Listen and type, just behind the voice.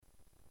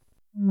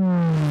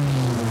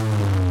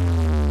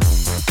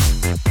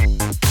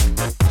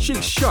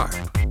She's sharp,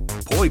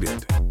 pointed,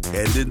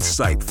 and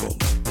insightful.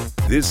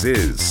 This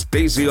is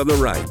Stacy on the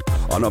Right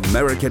on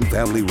American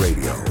Family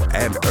Radio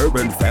and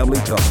Urban Family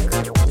Talk.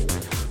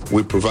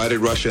 We provided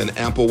Russia an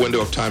ample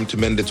window of time to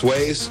mend its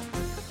ways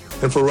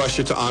and for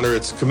Russia to honor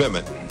its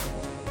commitment.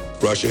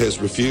 Russia has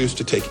refused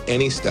to take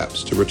any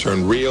steps to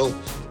return real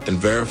and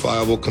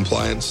verifiable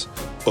compliance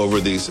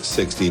over these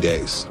 60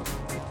 days.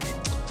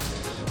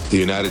 The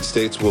United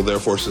States will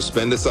therefore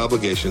suspend its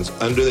obligations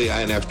under the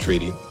INF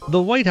Treaty.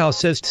 The White House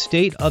says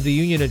State of the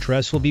Union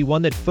address will be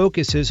one that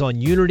focuses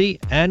on unity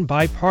and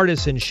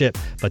bipartisanship.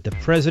 But the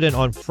president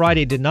on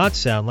Friday did not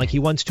sound like he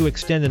wants to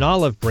extend an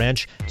olive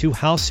branch to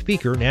House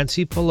Speaker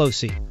Nancy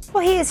Pelosi.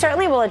 Well, he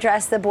certainly will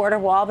address the border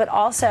wall, but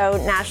also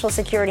national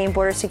security and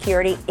border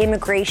security,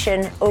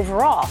 immigration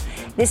overall.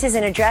 This is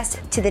an address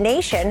to the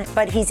nation,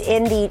 but he's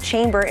in the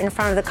chamber in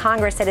front of the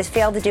Congress that has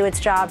failed to do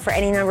its job for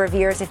any number of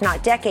years, if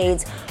not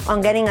decades,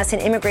 on getting us an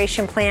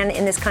immigration plan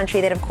in this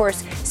country that, of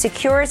course,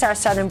 secures our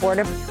southern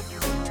border.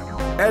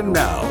 And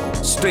now,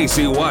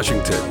 Stacy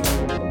Washington.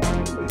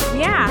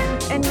 Yeah,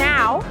 and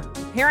now,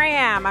 here I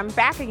am. I'm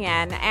back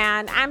again,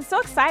 and I'm so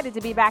excited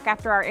to be back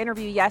after our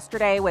interview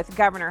yesterday with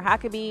Governor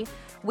Huckabee.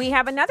 We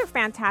have another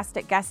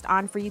fantastic guest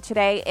on for you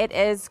today. It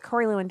is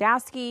Corey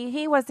Lewandowski.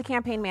 He was the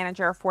campaign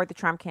manager for the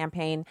Trump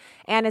campaign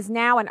and is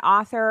now an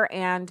author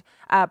and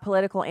a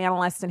political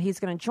analyst, and he's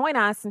going to join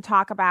us and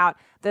talk about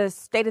the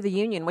State of the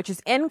Union, which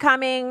is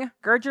incoming.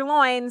 Gird your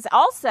loins.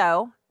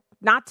 Also,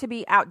 not to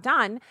be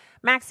outdone,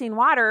 Maxine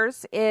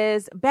Waters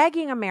is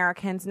begging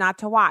Americans not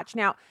to watch.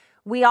 Now,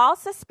 we all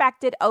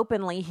suspected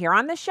openly here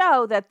on the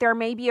show that there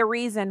may be a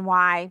reason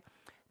why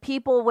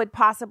people would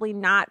possibly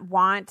not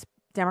want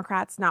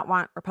Democrats, not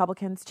want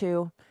Republicans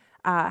to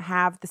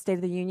have the State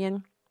of the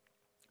Union.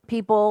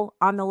 People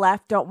on the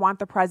left don't want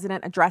the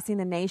president addressing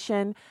the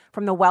nation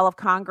from the well of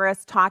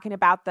Congress, talking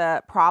about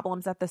the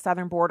problems at the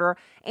southern border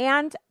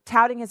and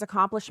touting his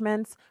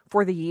accomplishments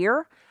for the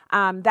year.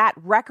 That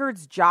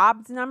records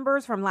jobs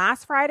numbers from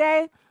last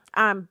Friday,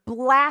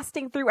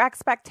 blasting through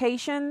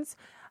expectations.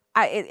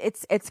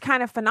 It's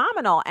kind of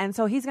phenomenal. And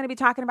so he's going to be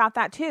talking about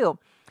that too.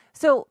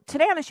 So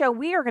today on the show,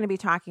 we are going to be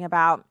talking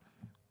about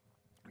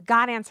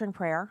God answering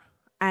prayer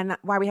and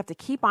why we have to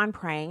keep on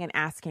praying and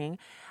asking.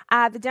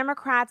 The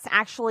Democrats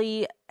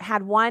actually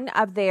had one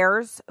of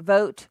theirs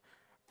vote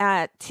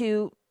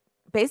to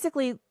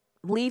basically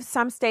leave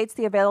some states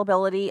the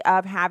availability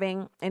of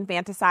having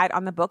infanticide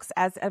on the books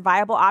as a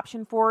viable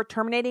option for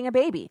terminating a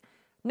baby.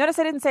 Notice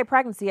I didn't say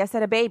pregnancy, I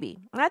said a baby.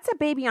 That's a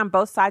baby on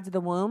both sides of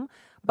the womb.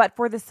 But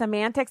for the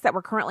semantics that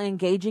we're currently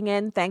engaging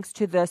in, thanks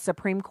to the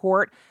Supreme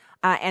Court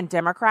and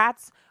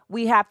Democrats,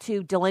 we have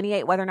to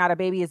delineate whether or not a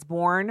baby is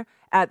born.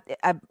 An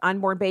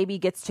unborn baby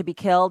gets to be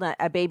killed.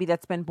 A baby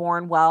that's been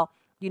born, well,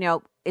 you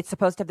know, it's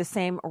supposed to have the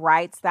same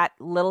rights. That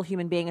little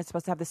human being is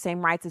supposed to have the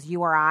same rights as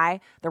you or I.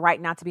 The right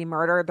not to be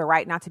murdered, the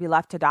right not to be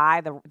left to die,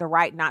 the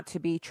right not to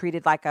be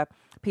treated like a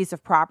piece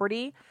of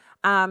property.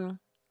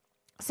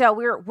 So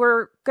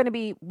we're going to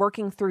be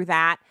working through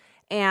that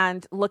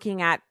and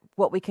looking at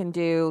what we can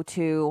do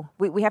to,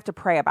 we have to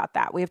pray about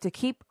that. We have to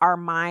keep our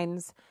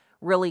minds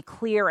really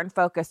clear and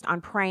focused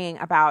on praying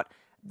about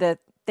the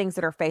things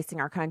that are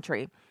facing our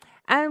country.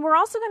 And we're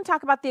also going to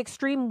talk about the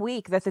extreme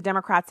week that the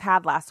Democrats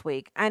had last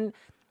week. And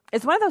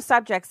it's one of those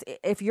subjects,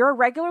 if you're a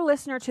regular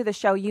listener to the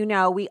show, you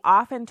know we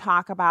often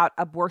talk about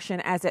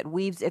abortion as it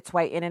weaves its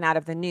way in and out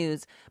of the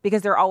news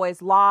because there are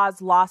always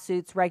laws,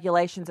 lawsuits,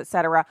 regulations,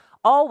 etc.,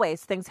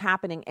 always things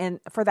happening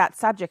for that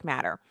subject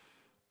matter.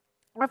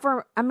 But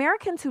for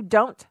Americans who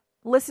don't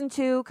listen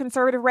to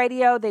conservative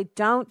radio, they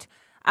don't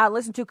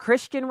listen to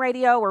Christian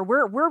radio, or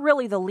we're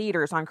really the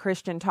leaders on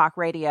Christian talk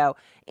radio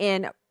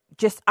in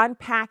just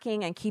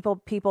unpacking and keep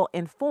people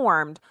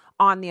informed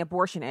on the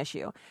abortion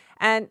issue.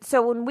 And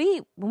so when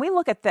we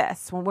look at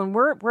this, when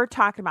we're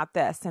talking about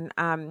this, and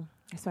I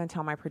just want to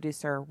tell my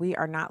producer, we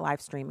are not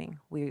live streaming.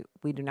 We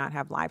do not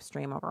have live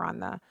stream over on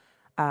the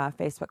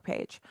Facebook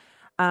page,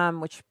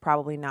 which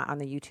probably not on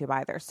the YouTube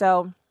either.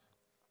 So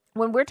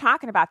when we're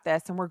talking about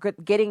this and we're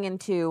getting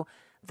into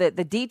the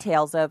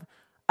details of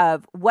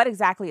what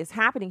exactly is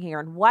happening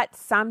here and what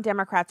some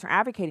Democrats are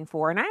advocating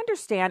for, and I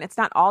understand it's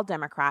not all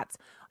Democrats.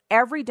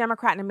 Every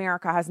Democrat in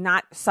America has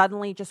not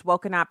suddenly just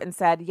woken up and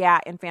said, yeah,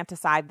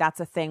 infanticide, that's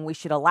a thing, we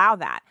should allow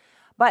that.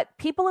 But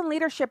people in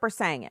leadership are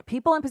saying it.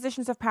 People in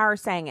positions of power are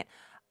saying it.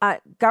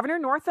 Governor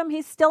Northam,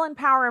 he's still in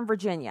power in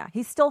Virginia.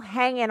 He's still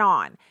hanging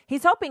on.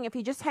 He's hoping if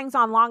he just hangs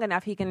on long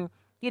enough, he can,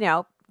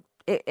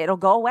 it'll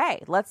go away.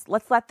 Let's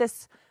let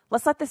this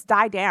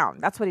die down.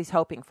 That's what he's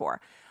hoping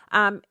for.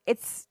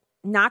 It's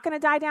not going to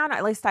die down.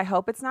 At least I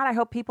hope it's not. I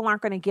hope people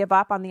aren't going to give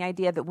up on the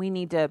idea that we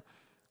need to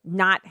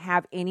not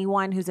have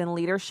anyone who's in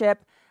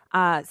leadership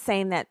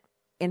saying that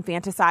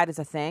infanticide is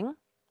a thing.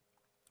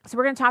 So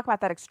we're going to talk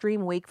about that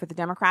extreme week for the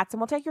Democrats, and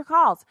we'll take your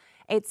calls.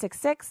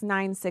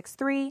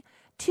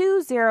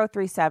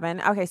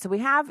 866-963-2037. Okay, so we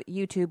have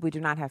YouTube. We do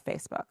not have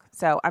Facebook.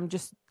 So I'm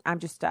just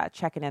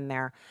checking in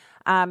there.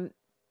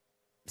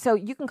 So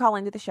you can call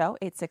into the show,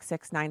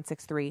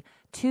 866-963-2037,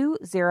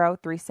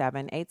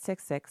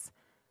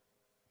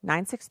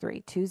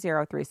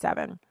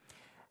 963-2037.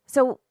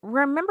 So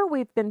remember,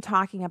 we've been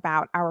talking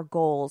about our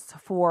goals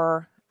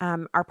for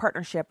our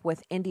partnership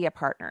with India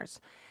Partners.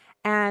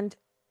 And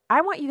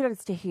I want you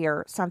guys to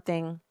hear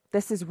something.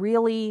 This is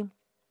really,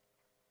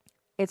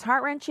 it's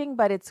heart-wrenching,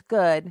 but it's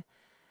good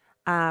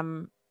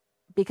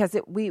because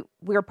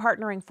we're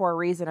partnering for a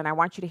reason, and I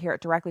want you to hear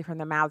it directly from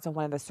the mouths of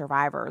one of the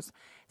survivors.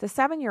 It's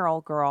a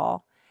 7-year-old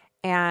girl,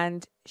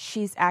 and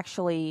she's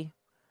actually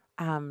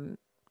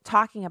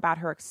talking about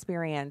her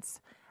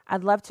experience.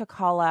 I'd love to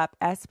call up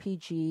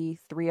SPG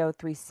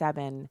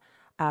 3037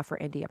 for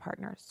India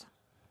Partners.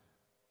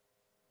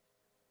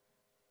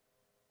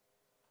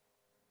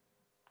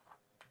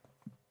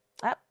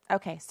 Oh,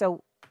 okay.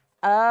 So,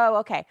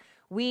 okay.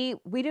 We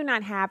do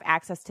not have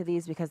access to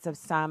these because of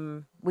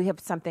we have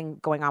something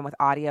going on with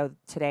audio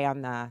today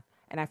and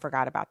I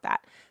forgot about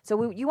that.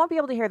 So you won't be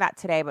able to hear that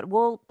today, but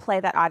we'll play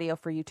that audio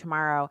for you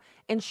tomorrow.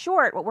 In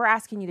short, what we're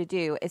asking you to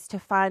do is to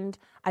fund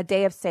a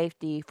day of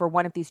safety for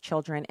one of these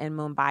children in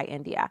Mumbai,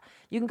 India.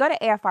 You can go to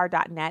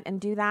afr.net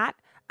and do that.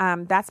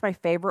 That's my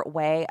favorite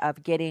way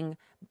of getting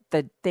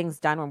the things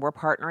done when we're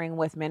partnering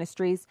with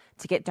ministries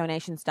to get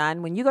donations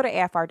done. When you go to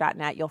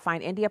afr.net, you'll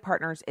find India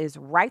Partners is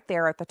right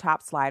there at the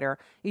top slider.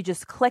 You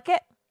just click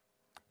it,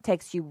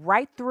 takes you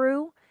right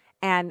through,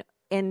 and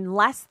in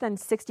less than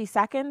 60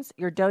 seconds,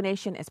 your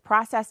donation is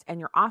processed and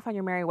you're off on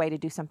your merry way to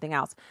do something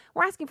else.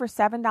 We're asking for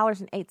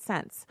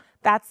 $7.08.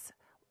 That's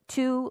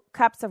 2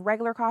 cups of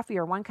regular coffee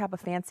or 1 cup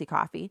of fancy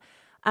coffee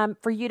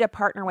for you to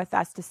partner with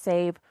us to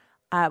save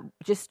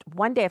just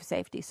one day of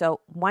safety.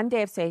 So 1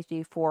 day of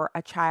safety for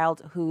a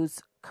child who's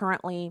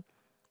currently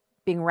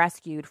being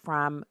rescued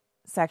from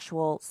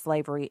sexual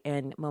slavery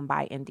in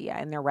Mumbai, India,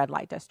 in their red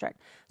light district.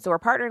 So we're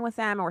partnering with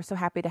them, and we're so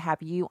happy to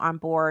have you on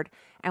board.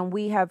 And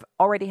we have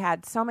already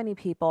had so many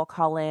people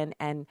call in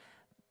and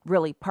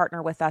really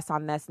partner with us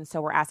on this. And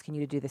so we're asking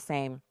you to do the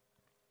same.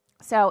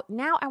 So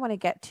now I want to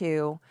get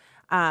to,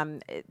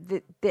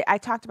 I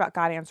talked about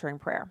God answering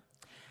prayer.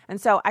 And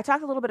so I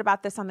talked a little bit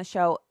about this on the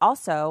show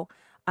also.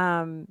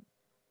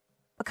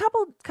 A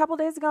couple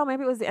days ago,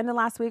 maybe it was the end of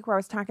last week, where I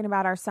was talking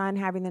about our son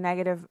having the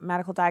negative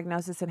medical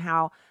diagnosis and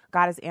how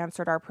God has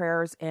answered our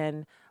prayers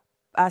in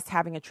us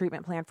having a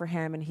treatment plan for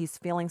him, and he's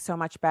feeling so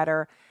much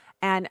better.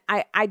 And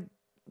I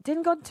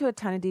didn't go into a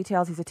ton of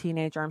details. He's a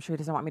teenager. I'm sure he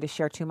doesn't want me to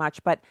share too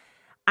much, but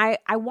I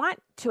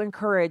want to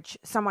encourage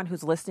someone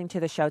who's listening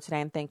to the show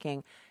today and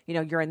thinking,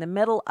 you're in the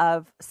middle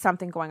of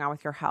something going on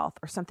with your health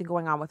or something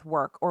going on with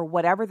work or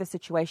whatever the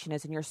situation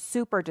is, and you're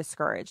super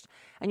discouraged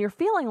and you're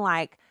feeling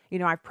like,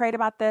 I've prayed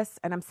about this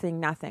and I'm seeing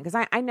nothing.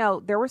 Because I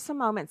know there were some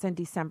moments in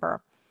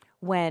December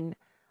when,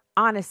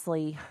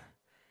 honestly,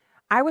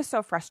 I was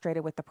so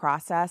frustrated with the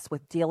process,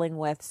 with dealing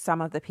with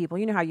some of the people.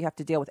 You know how you have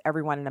to deal with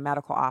everyone in a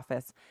medical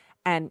office.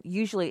 And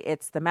usually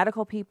it's the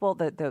medical people,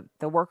 the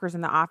workers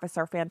in the office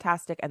are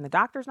fantastic and the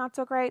doctor's not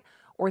so great,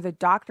 or the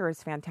doctor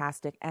is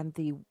fantastic and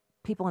the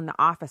people in the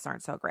office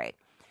aren't so great.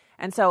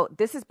 And so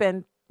this has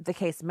been the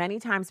case many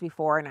times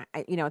before. And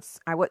it's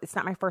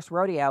not my first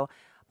rodeo,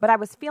 but I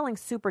was feeling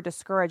super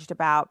discouraged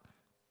about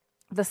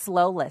the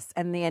slowness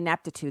and the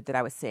ineptitude that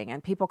I was seeing,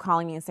 and people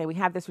calling me and say, we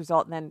have this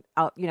result. And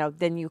then,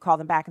 then you call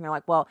them back and they're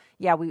like, well,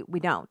 yeah, we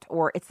don't,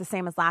 or it's the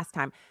same as last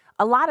time.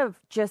 A lot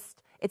of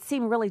it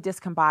seemed really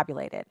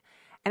discombobulated.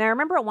 And I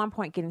remember at one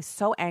point getting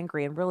so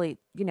angry and really,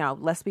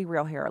 let's be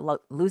real here,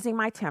 losing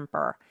my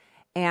temper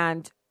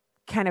and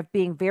kind of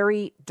being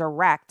very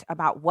direct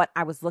about what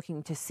I was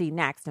looking to see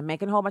next and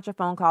making a whole bunch of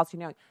phone calls.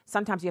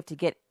 Sometimes you have to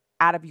get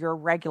out of your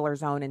regular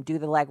zone and do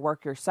the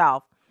legwork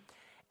yourself.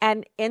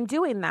 And in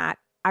doing that,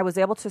 I was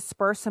able to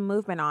spur some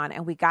movement on,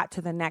 and we got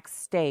to the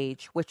next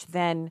stage, which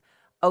then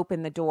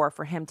opened the door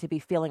for him to be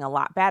feeling a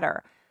lot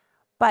better.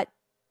 But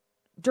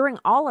during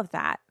all of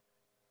that,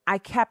 I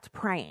kept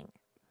praying.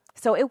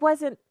 So it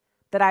wasn't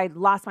that I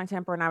lost my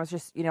temper and I was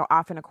just,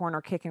 off in a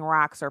corner kicking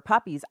rocks or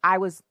puppies. I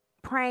was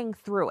praying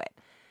through it.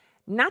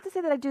 Not to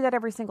say that I do that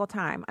every single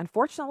time.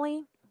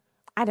 Unfortunately,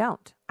 I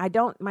don't.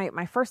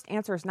 My first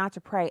answer is not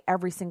to pray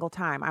every single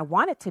time. I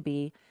want it to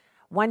be.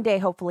 One day,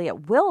 hopefully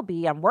it will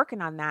be. I'm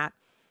working on that.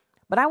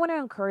 But I want to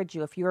encourage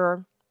you, if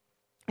you're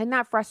in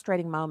that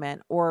frustrating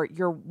moment or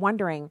you're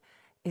wondering,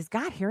 is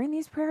God hearing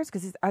these prayers?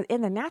 Because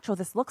in the natural,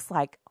 this looks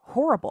like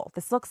horrible.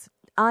 This looks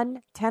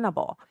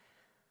untenable.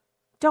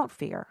 Don't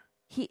fear.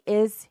 He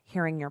is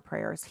hearing your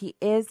prayers. He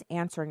is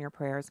answering your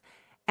prayers.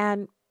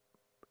 And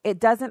it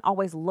doesn't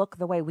always look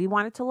the way we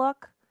want it to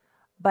look,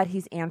 but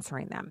he's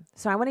answering them.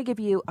 So I want to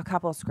give you a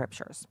couple of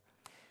scriptures.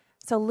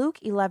 So Luke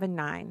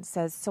 11:9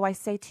 says, so I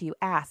say to you,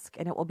 ask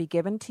and it will be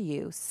given to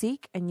you.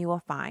 Seek and you will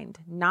find.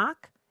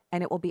 Knock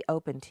and it will be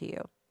open to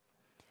you.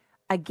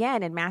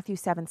 Again, in Matthew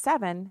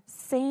 7:7,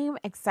 same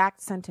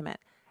exact sentiment.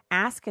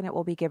 Ask and it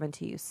will be given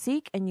to you.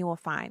 Seek and you will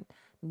find.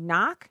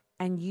 Knock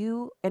and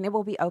it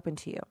will be open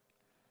to you.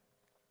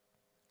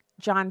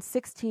 John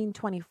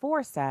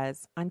 16:24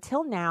 says,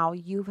 until now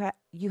you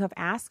have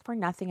asked for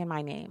nothing in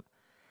my name.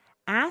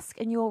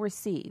 Ask and you will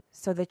receive,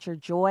 so that your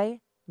joy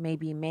may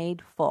be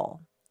made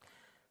full.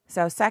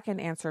 So second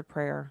answered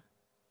prayer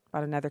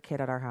about another kid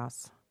at our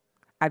house.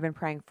 I'd been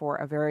praying for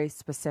a very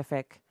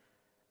specific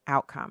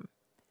outcome,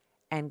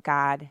 and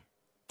God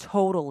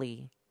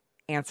totally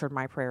answered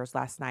my prayers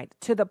last night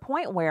to the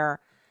point where,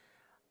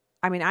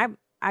 I mean,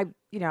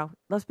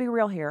 let's be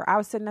real here. I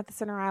was sitting at the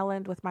center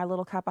island with my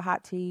little cup of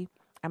hot tea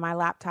and my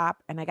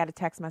laptop, and I got a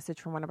text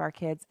message from one of our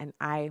kids, and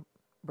I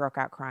broke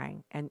out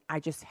crying. And I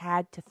just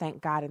had to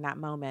thank God in that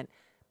moment,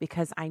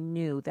 because I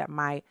knew that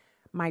my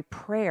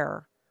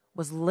prayer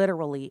was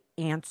literally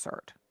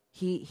answered.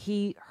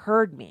 He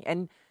heard me.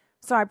 And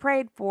so I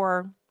prayed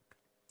for,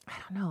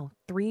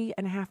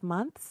 3.5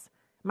 months.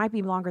 It might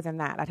be longer than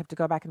that. I'd have to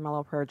go back in my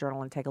little prayer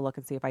journal and take a look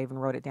and see if I even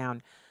wrote it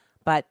down.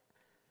 But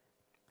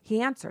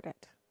he answered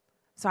it.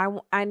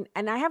 So I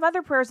have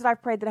other prayers that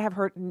I've prayed that I have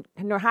heard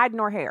nor hide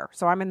nor hair.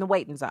 So I'm in the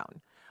waiting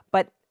zone.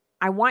 But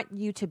I want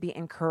you to be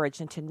encouraged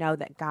and to know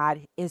that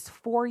God is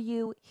for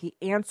you. He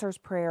answers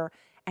prayer,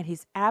 and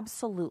he's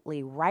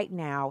absolutely right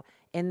now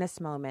in this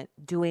moment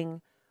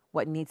doing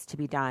what needs to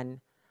be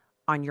done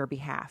on your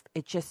behalf.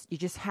 You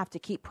just have to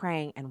keep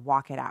praying and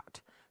walk it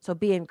out. So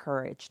be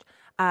encouraged.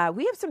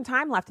 We have some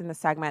time left in the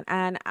segment,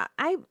 and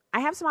I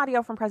have some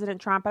audio from President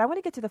Trump, but I want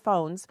to get to the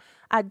phones.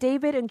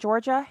 David in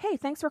Georgia, hey,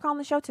 thanks for calling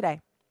the show today.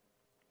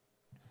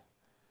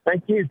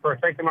 Thank you for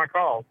taking my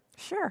call.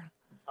 Sure.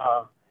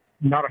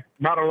 Not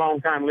a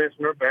long-time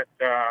listener, but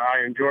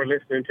I enjoy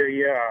listening to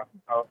you.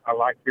 I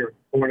like your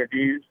point of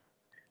views.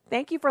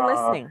 Thank you for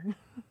listening.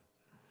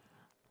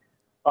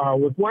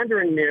 Was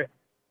wondering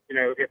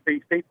if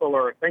these people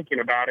are thinking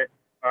about it,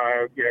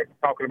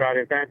 talking about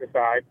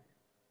infanticide.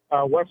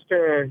 What's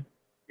if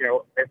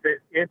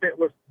it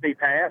was to be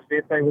passed,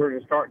 if they were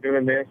to start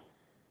doing this,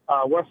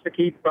 what's to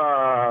keep,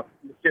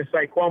 just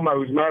say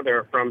Cuomo's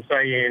mother from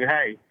saying,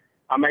 hey,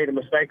 I made a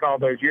mistake all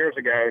those years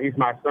ago. He's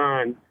my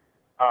son.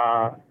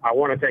 I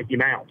want to take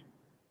him out.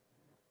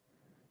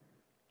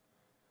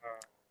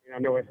 I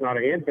know it's not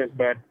an infant,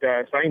 but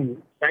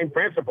same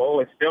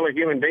principle. It's still a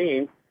human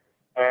being.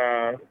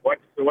 What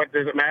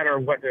does it matter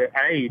what the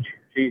age?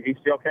 He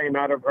still came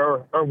out of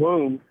her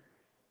womb.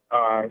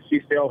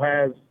 She still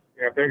has,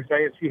 if they're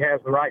saying she has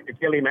the right to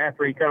kill him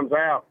after he comes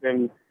out,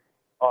 then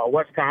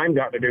what's time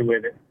got to do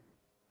with it?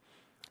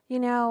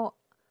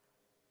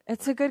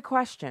 It's a good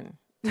question.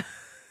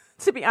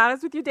 To be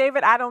honest with you,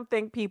 David, I don't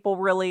think people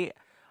really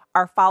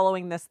are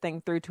following this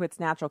thing through to its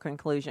natural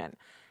conclusion.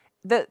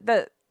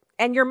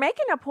 And you're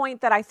making a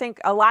point that I think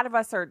a lot of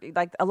us are,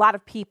 like a lot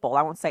of people,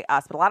 I won't say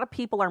us, but a lot of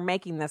people are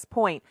making this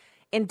point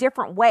in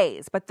different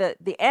ways. But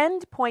the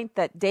end point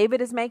that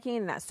David is making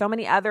and that so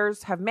many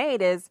others have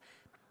made is,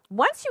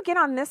 once you get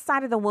on this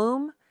side of the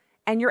womb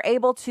and you're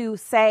able to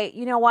say,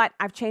 you know what,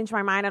 I've changed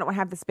my mind, I don't want to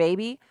have this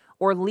baby,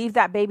 or leave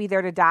that baby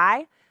there to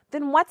die,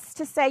 then what's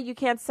to say you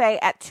can't say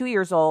at 2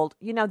 years old,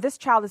 this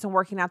child isn't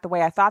working out the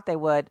way I thought they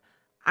would,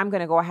 I'm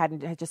going to go ahead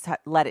and just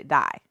let it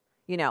die.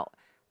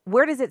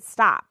 Where does it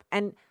stop?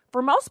 And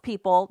for most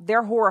people,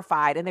 they're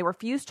horrified and they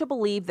refuse to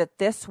believe that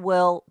this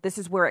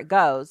is where it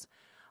goes.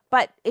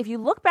 But if you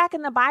look back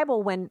in the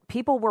Bible, when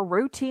people were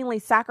routinely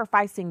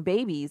sacrificing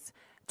babies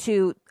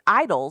to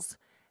idols,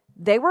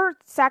 they were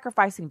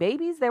sacrificing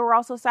babies. They were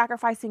also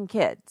sacrificing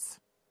kids.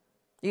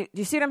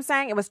 You see what I'm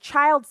saying? It was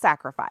child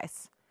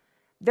sacrifice.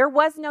 There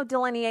was no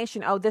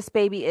delineation, this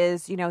baby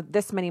is,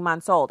 this many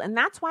months old. And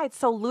that's why it's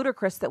so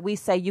ludicrous that we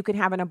say you can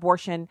have an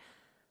abortion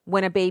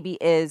when a baby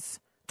is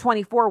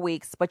 24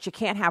 weeks, but you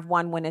can't have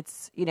one when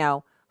it's,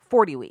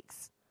 40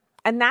 weeks.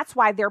 And that's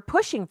why they're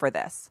pushing for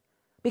this,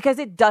 because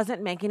it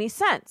doesn't make any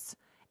sense.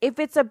 If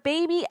it's a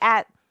baby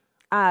at,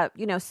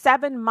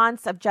 7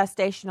 months of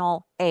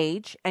gestational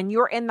age and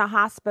you're in the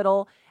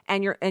hospital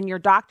and your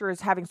doctor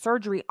is having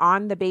surgery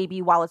on the baby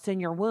while it's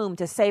in your womb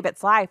to save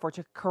its life or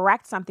to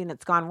correct something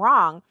that's gone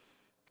wrong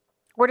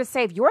or to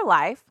save your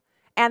life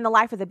and the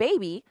life of the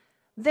baby,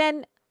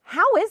 then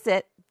how is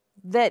it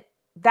that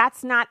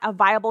that's not a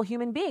viable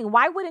human being?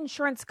 Why would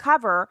insurance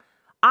cover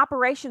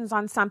operations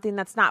on something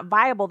that's not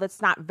viable, that's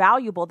not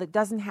valuable, that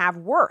doesn't have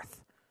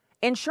worth?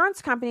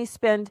 Insurance companies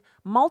spend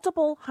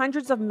multiple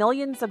hundreds of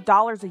millions of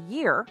dollars a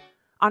year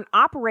on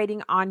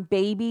operating on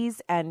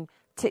babies and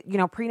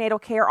prenatal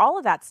care, all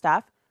of that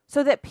stuff,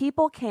 so that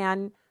people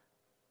can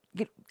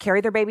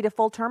carry their baby to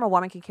full term. A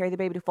woman can carry the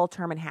baby to full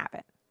term and have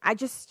it.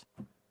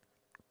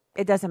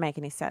 It doesn't make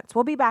any sense.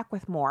 We'll be back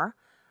with more.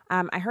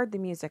 I heard the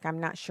music. I'm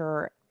not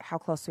sure how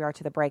close we are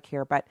to the break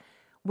here, but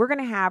we're going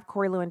to have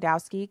Corey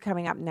Lewandowski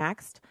coming up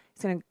next.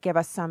 He's going to give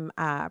us some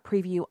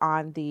preview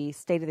on the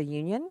State of the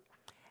Union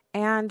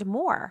and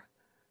more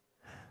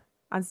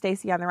on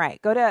Stacy on the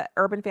Right. Go to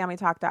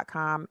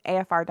urbanfamilytalk.com,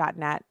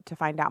 afr.net to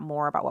find out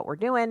more about what we're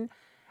doing.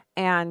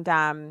 And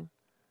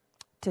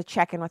to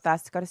check in with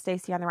us, go to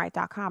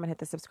stacyontheright.com and hit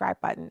the subscribe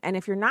button. And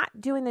if you're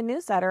not doing the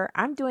newsletter,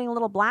 I'm doing a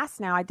little blast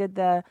now. I did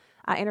the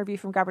interview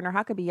from Governor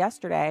Huckabee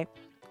yesterday,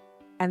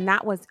 and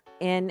that was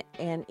in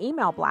an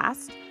email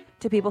blast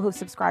to people who've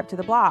subscribed to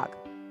the blog.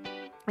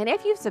 And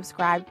if you've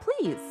subscribed,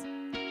 please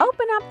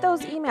open up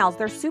those emails.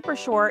 They're super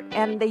short,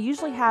 and they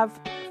usually have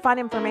fun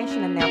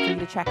information in there for you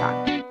to check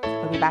on.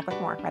 We'll be back with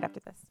more right after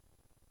this.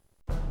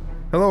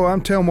 Hello,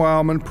 I'm Tim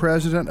Wildman,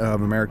 president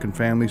of American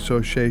Family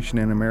Association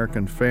and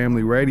American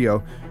Family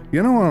Radio.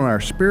 You know, on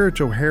our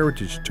Spiritual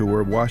Heritage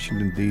Tour of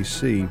Washington,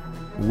 D.C.,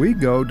 we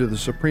go to the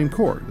Supreme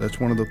Court. That's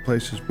one of the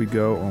places we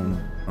go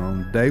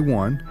on day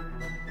one,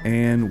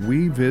 and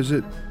we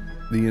visit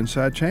the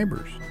inside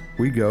chambers.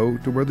 We go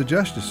to where the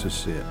justices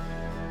sit,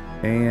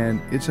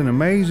 and it's an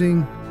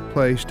amazing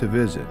place to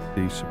visit,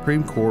 the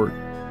Supreme Court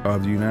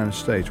of the United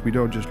States. We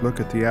don't just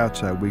look at the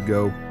outside, we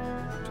go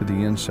to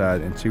the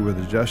inside and see where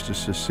the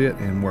justices sit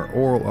and where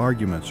oral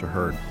arguments are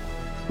heard.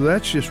 So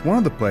that's just one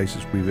of the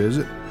places we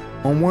visit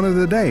on one of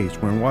the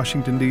days. We're in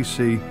Washington,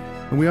 D.C.,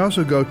 and we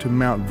also go to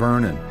Mount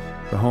Vernon,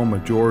 the home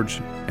of George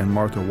and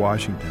Martha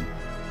Washington.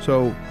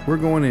 So we're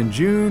going in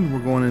June, we're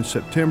going in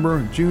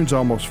September. June's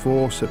almost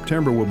full.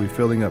 September will be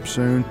filling up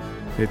soon.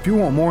 If you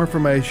want more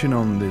information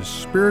on this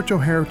Spiritual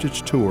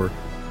Heritage Tour,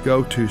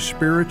 go to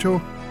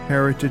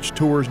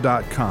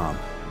spiritualheritagetours.com.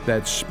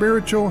 That's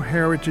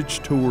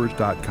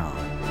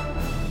spiritualheritagetours.com.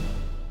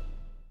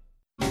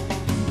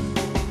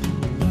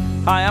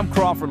 Hi, I'm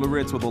Crawford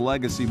Loritz with a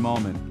legacy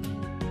moment.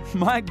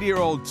 My dear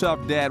old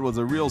tough dad was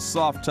a real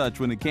soft touch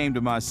when it came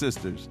to my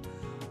sisters.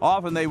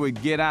 Often they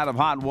would get out of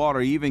hot water,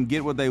 even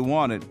get what they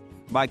wanted,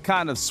 by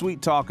kind of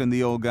sweet-talking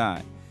the old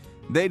guy.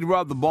 They'd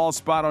rub the bald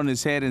spot on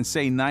his head and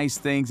say nice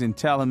things and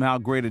tell him how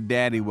great a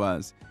dad he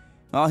was.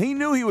 Well, he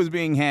knew he was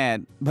being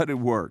had, but it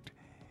worked.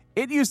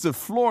 It used to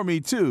floor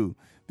me, too,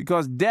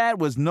 because Dad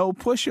was no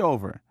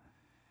pushover.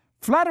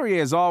 Flattery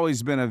has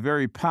always been a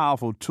very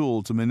powerful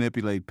tool to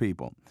manipulate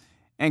people,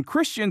 and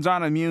Christians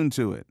aren't immune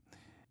to it.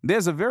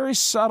 There's a very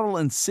subtle,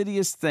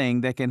 insidious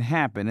thing that can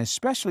happen,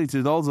 especially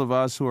to those of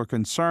us who are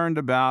concerned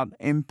about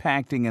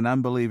impacting an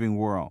unbelieving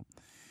world.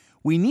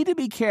 We need to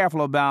be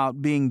careful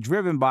about being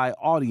driven by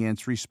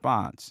audience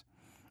response.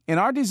 In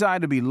our desire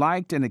to be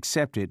liked and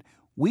accepted,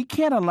 we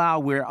can't allow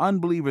where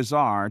unbelievers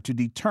are to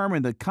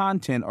determine the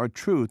content or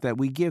truth that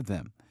we give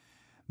them.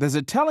 There's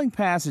a telling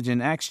passage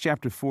in Acts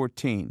chapter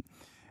 14.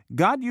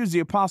 God used the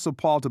Apostle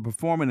Paul to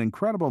perform an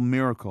incredible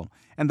miracle,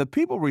 and the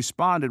people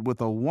responded with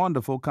a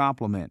wonderful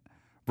compliment.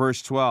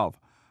 Verse 12,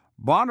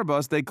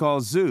 Barnabas they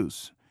called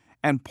Zeus,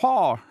 and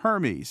Paul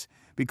Hermes,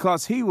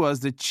 because he was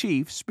the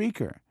chief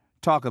speaker.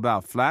 Talk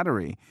about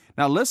flattery.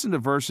 Now listen to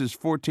verses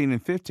 14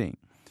 and 15.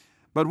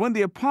 But when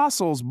the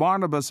apostles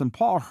Barnabas and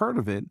Paul heard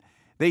of it,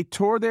 they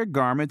tore their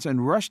garments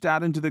and rushed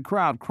out into the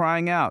crowd,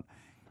 crying out,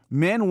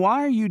 Men,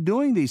 why are you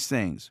doing these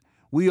things?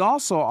 We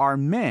also are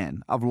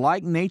men of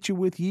like nature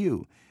with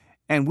you,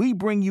 and we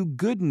bring you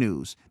good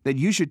news that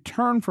you should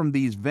turn from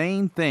these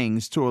vain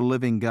things to a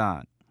living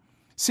God.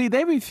 See,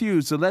 they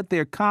refused to let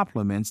their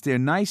compliments, their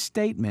nice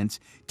statements,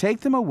 take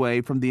them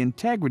away from the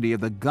integrity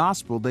of the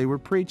gospel they were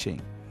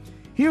preaching.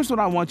 Here's what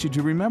I want you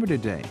to remember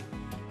today.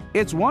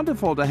 It's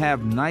wonderful to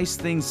have nice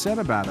things said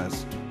about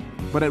us,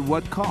 but at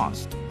what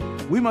cost?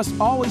 We must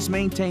always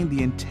maintain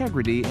the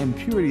integrity and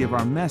purity of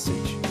our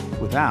message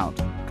without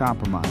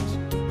compromise.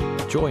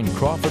 Join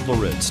Crawford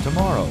Loritz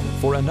tomorrow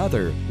for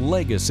another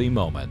Legacy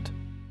Moment.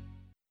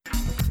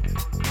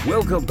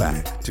 Welcome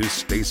back to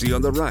Stacy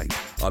on the Right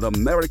on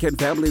American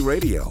Family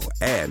Radio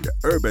and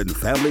Urban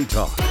Family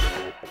Talk.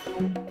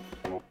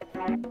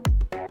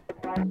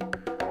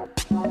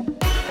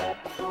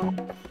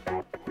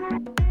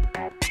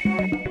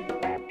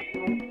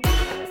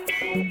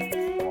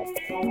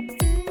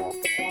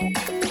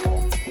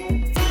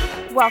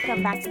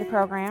 Welcome back to the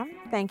program.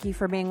 Thank you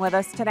for being with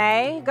us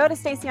today. Go to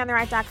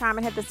StacyOnTheRight.com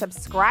and hit the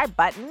subscribe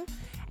button.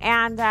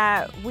 And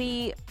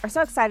we are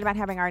so excited about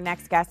having our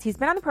next guest. He's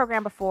been on the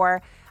program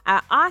before.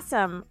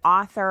 Awesome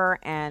author,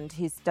 and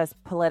he does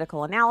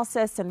political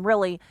analysis. And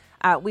really,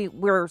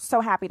 we're so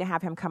happy to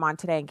have him come on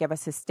today and give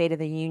us his State of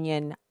the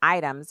Union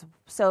items.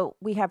 So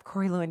we have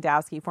Corey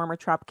Lewandowski, former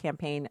Trump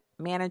campaign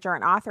manager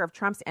and author of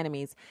Trump's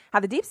Enemies, How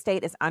the Deep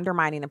State is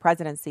Undermining the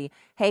Presidency.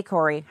 Hey,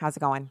 Corey, how's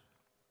it going?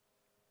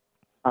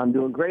 I'm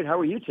doing great. How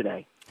are you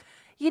today?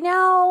 You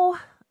know,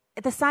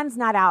 the sun's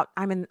not out.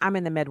 I'm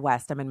in the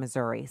Midwest. I'm in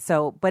Missouri.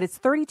 But it's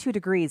 32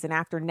 degrees, and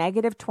after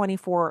negative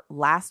 24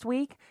 last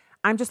week,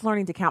 I'm just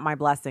learning to count my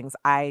blessings.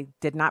 I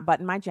did not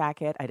button my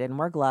jacket. I didn't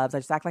wear gloves. I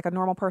just act like a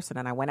normal person,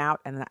 and I went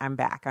out, and I'm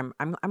back. I'm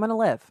going to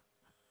live.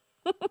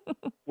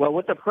 Well,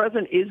 what the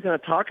president is going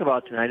to talk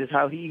about tonight is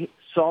how he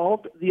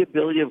solved the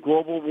ability of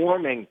global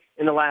warming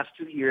in the last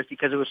 2 years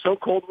because it was so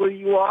cold where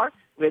you are.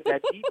 We had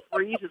that deep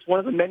freeze. It's one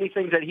of the many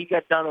things that he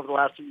got done over the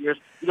last 2 years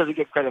he doesn't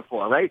get credit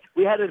for, right?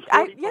 We had it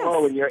 40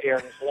 below in your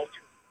area.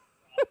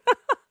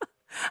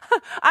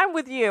 I'm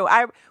with you.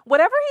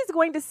 Whatever he's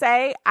going to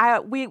say,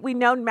 we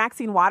know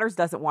Maxine Waters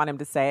doesn't want him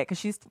to say it because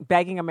she's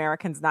begging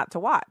Americans not to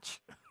watch.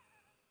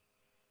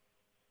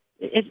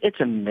 It's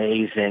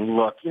amazing.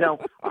 Look,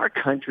 our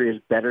country is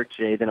better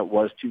today than it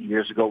was 2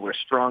 years ago. We're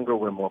stronger.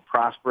 We're more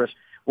prosperous.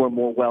 We're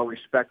more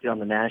well-respected on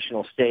the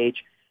national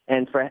stage.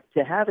 And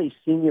to have a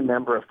senior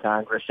member of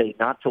Congress say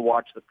not to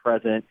watch the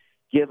president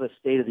give a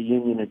State of the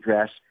Union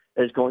address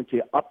that is going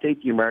to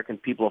update the American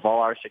people of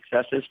all our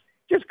successes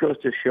just goes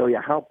to show you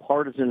how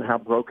partisan and how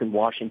broken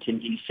Washington,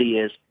 D.C.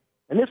 is.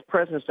 And this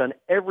president's done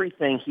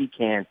everything he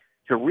can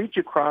to reach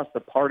across the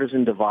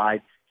partisan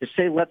divide, to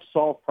say let's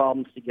solve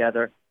problems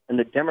together. And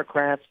the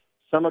Democrats,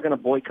 some are going to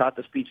boycott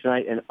the speech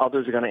tonight, and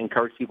others are going to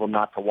encourage people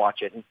not to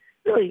watch it. And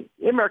really,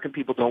 the American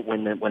people don't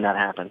win when that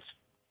happens.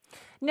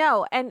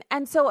 No, and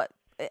so,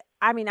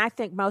 I mean, I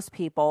think most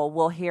people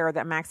will hear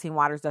that Maxine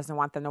Waters doesn't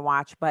want them to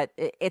watch, but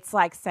it's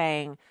like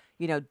saying,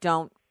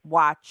 don't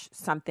watch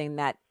something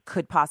that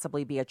could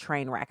possibly be a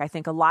train wreck. I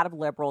think a lot of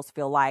liberals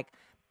feel like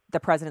the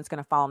president's going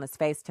to fall on his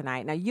face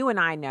tonight. Now, you and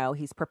I know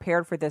he's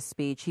prepared for this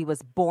speech. He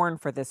was born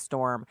for this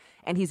storm,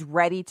 and he's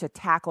ready to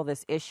tackle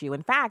this issue.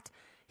 In fact,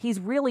 he's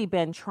really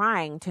been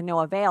trying to no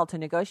avail to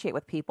negotiate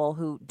with people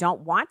who don't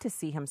want to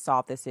see him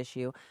solve this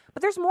issue.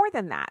 But there's more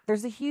than that.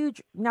 There's a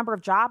huge number of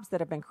jobs that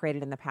have been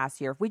created in the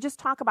past year. If we just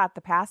talk about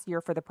the past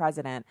year for the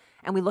president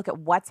and we look at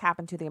what's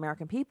happened to the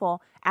American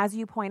people, as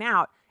you point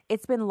out,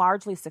 it's been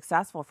largely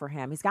successful for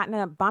him. He's gotten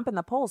a bump in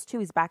the polls, too.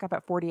 He's back up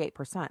at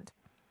 48%.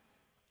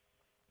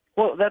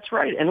 Well, that's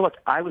right. And look,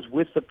 I was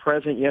with the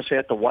president yesterday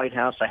at the White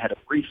House. I had a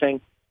briefing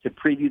to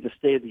preview the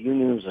State of the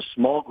Union. There was a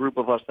small group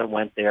of us that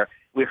went there.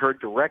 We heard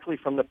directly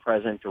from the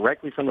president,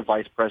 directly from the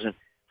vice president,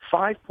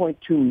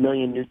 5.2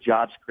 million new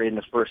jobs created in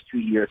the first 2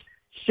 years,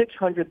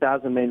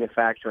 600,000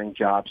 manufacturing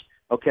jobs,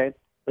 okay?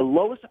 The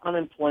lowest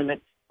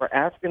unemployment for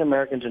African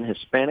Americans and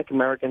Hispanic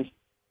Americans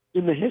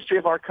in the history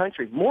of our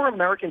country. More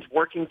Americans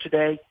working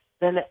today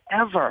than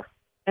ever.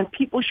 And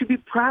people should be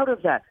proud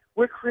of that.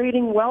 We're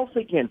creating wealth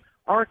again.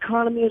 Our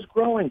economy is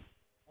growing.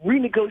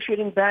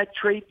 Renegotiating bad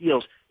trade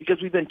deals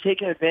because we've been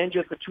taken advantage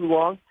of for too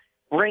long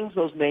brings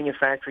those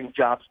manufacturing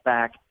jobs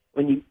back.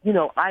 When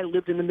I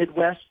lived in the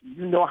Midwest.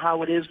 You know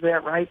how it is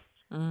there, right?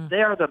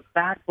 They are the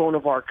backbone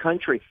of our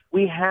country.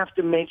 We have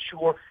to make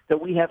sure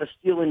that we have a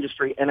steel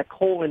industry and a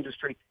coal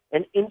industry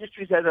and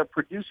industries that are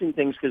producing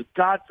things because,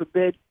 God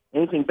forbid,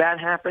 anything bad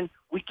happen,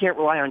 we can't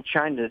rely on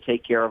China to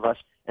take care of us.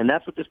 And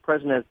that's what this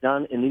president has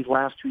done in these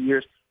last 2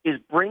 years, is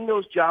bring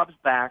those jobs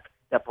back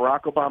that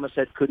Barack Obama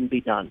said couldn't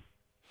be done.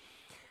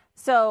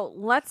 So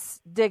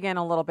let's dig in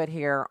a little bit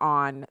here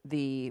on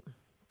the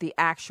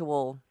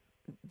actual,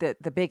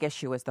 the big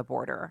issue is the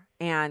border.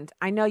 And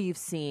I know you've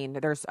seen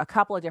there's a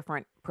couple of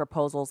different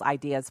proposals,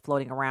 ideas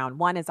floating around.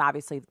 One is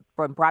obviously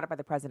brought up by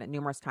the president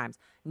numerous times,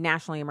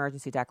 national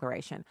emergency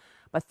declaration.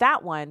 But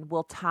that one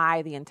will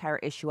tie the entire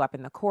issue up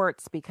in the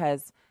courts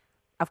because,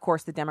 of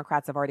course, the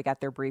Democrats have already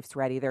got their briefs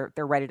ready. They're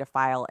ready to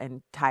file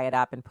and tie it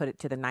up and put it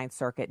to the Ninth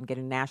Circuit and get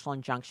a national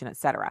injunction, et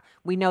cetera.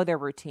 We know their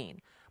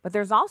routine. But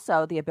there's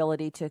also the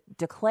ability to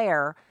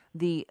declare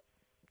the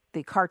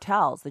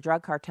cartels, the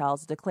drug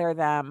cartels, declare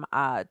them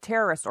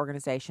terrorist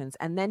organizations,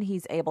 and then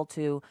he's able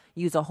to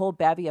use a whole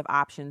bevy of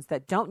options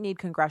that don't need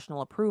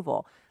congressional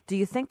approval. Do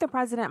you think the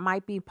president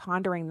might be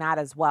pondering that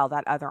as well,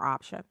 that other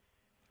option?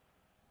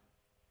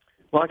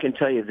 Well, I can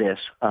tell you this.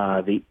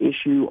 The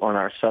issue on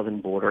our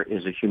southern border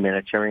is a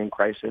humanitarian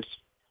crisis,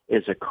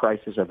 is a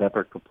crisis of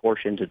epic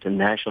proportions. It's a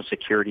national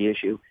security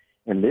issue.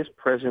 And this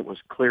president was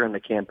clear on the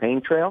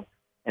campaign trail,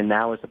 and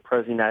now as the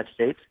president of the United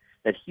States,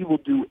 that he will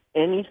do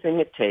anything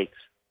it takes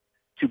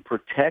to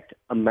protect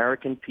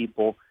American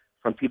people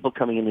from people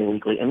coming in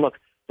illegally. And look,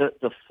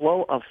 the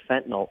flow of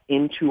fentanyl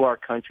into our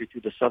country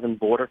through the southern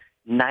border,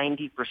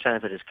 90%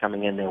 of it is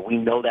coming in there. We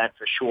know that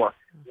for sure.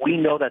 We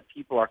know that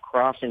people are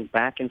crossing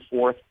back and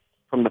forth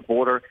from the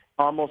border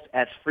almost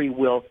at free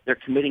will. They're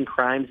committing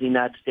crimes in the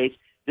United States.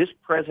 This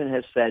president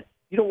has said,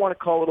 you don't want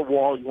to call it a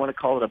wall. You want to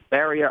call it a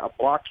barrier, a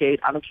blockade.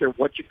 I don't care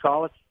what you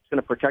call it. It's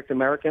going to protect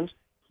Americans.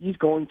 He's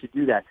going to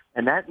do that.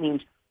 And that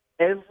means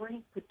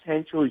every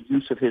potential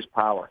use of his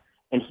power.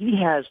 And he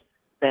has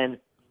been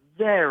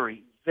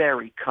very,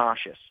 very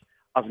cautious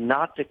of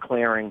not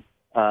declaring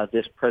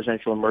this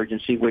presidential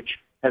emergency, which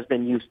has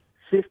been used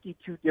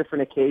 52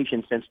 different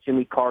occasions since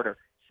Jimmy Carter,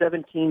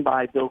 17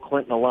 by Bill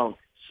Clinton alone,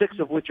 6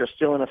 of which are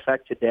still in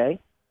effect today.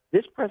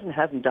 This president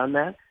hasn't done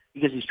that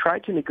because he's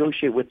tried to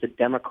negotiate with the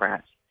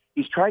Democrats.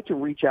 He's tried to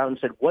reach out and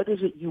said, what is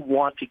it you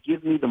want to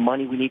give me the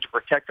money we need to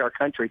protect our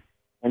country?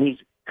 And he's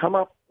come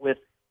up with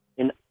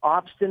an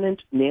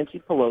obstinate Nancy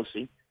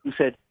Pelosi who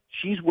said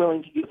she's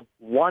willing to give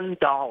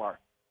 $1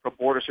 for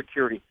border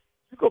security.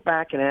 You go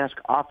back and ask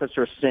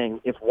Officer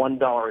Singh if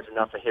 $1 is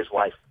enough for his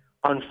life.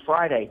 On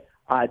Friday,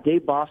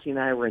 Dave Bossie and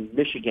I were in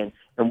Michigan,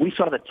 and we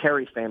saw the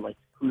Terry family,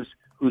 whose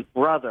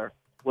brother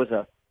was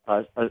a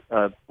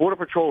Border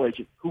Patrol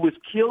agent who was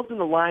killed in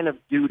the line of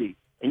duty.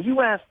 And you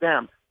ask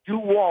them, do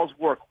walls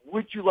work?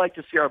 Would you like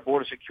to see our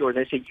border secured?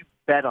 They say, you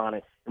bet on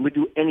it, and we'd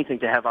do anything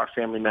to have our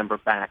family member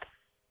back.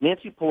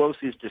 Nancy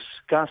Pelosi's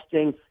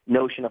disgusting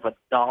notion of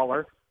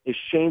 $1 is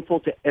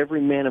shameful to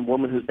every man and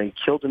woman who's been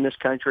killed in this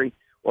country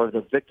or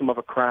the victim of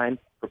a crime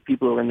for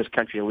people who are in this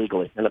country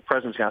illegally, and the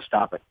president's going to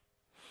stop it.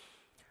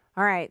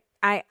 All right.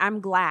 I'm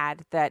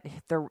glad that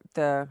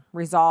the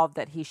resolve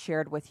that he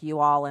shared with you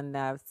all in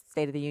the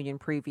State of the Union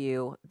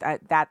preview,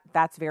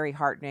 that's very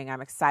heartening.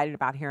 I'm excited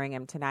about hearing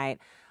him tonight.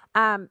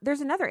 There's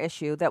another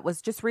issue that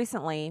was just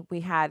recently. We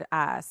had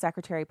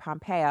Secretary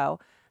Pompeo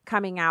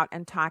coming out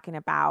and talking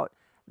about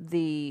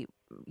the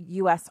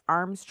U.S.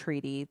 arms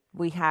treaty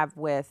we have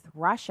with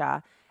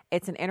Russia.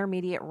 It's an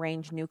intermediate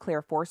range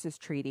nuclear forces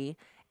treaty,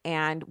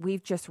 and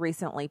we've just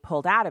recently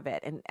pulled out of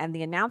it. And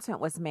the announcement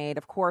was made,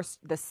 of course,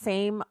 the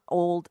same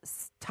old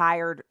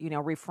tired,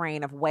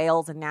 refrain of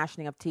wails and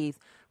gnashing of teeth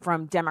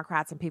from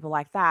Democrats and people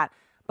like that.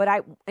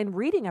 But in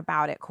reading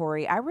about it,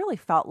 Corey, I really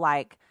felt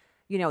like,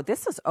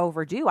 this is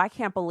overdue. I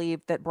can't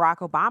believe that Barack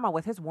Obama,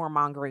 with his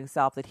warmongering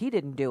self, that he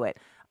didn't do it.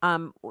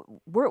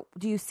 Do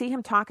you see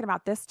him talking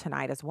about this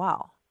tonight as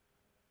well?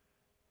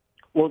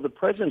 Well, the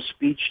president's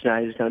speech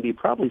tonight is going to be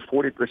probably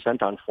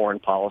 40% on foreign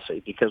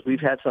policy because we've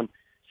had some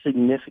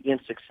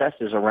significant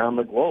successes around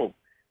the globe.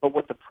 But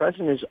what the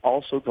president is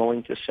also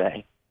going to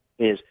say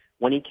is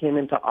when he came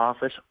into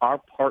office, our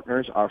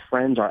partners, our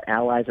friends, our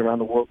allies around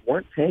the world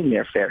weren't paying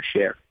their fair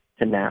share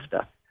to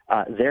NAFTA.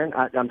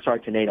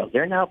 To NATO.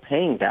 They're now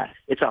paying that.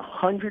 It's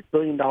 $100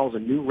 billion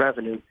of new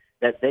revenue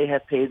that they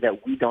have paid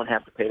that we don't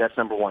have to pay. That's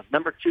number one.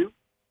 Number two,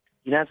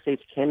 the United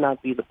States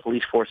cannot be the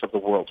police force of the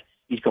world.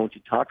 He's going to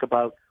talk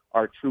about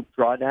our troop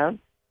drawdown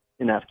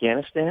in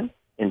Afghanistan,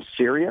 in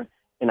Syria,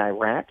 in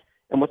Iraq.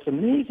 And what's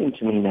amazing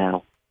to me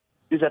now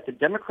is that the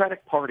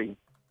Democratic Party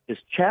is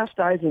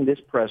chastising this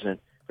president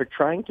for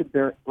trying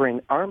to bring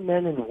our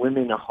men and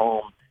women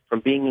home from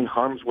being in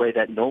harm's way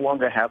that no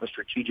longer have a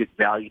strategic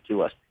value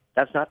to us.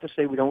 That's not to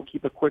say we don't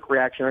keep a quick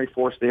reactionary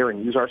force there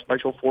and use our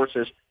special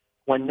forces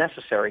when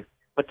necessary,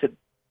 but to,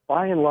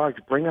 by and large,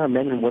 bring our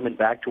men and women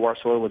back to our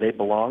soil where they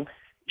belong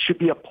should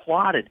be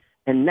applauded.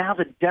 And now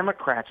the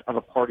Democrats are the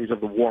parties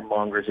of the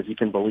warmongers, if you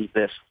can believe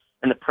this.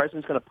 And the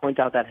president's going to point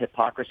out that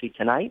hypocrisy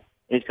tonight,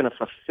 and he's going to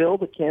fulfill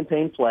the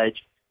campaign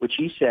pledge, which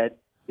he said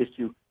is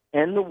to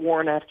end the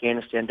war in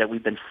Afghanistan that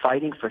we've been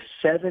fighting for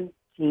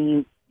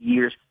 17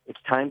 years.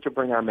 It's time to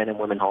bring our men and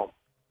women home.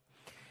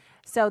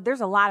 So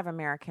there's a lot of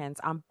Americans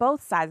on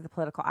both sides of the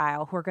political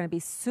aisle who are going to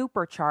be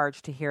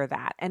supercharged to hear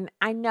that. And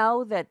I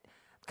know that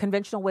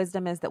conventional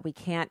wisdom is that we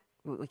can't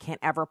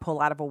ever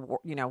pull out of a war.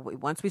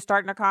 Once we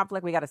start in a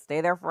conflict, we got to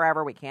stay there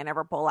forever. We can't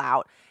ever pull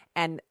out.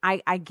 And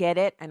I get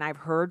it. And I've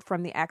heard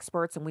from the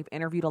experts, and we've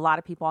interviewed a lot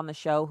of people on the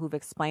show who've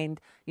explained,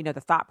 the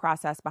thought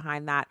process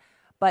behind that.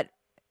 But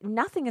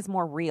nothing is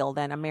more real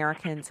than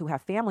Americans who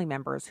have family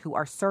members who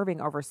are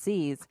serving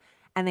overseas,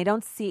 and they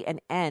don't see an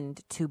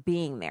end to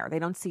being there. They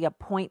don't see a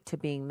point to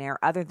being there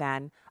other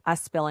than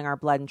us spilling our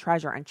blood and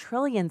treasure and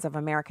trillions of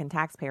American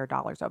taxpayer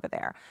dollars over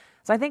there.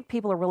 So I think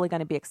people are really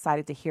going to be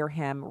excited to hear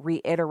him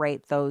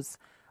reiterate those.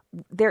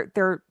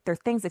 They're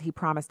things that he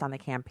promised on the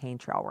campaign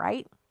trail,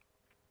 right?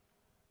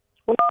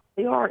 Well,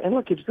 they are. And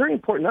look, it's very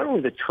important, not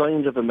only the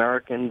trillions of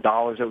American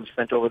dollars that we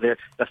spent over there,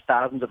 the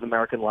thousands of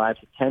American lives,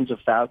 the tens of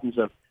thousands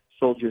of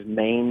soldiers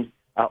maimed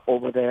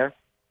over there.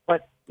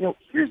 But,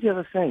 here's the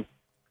other thing.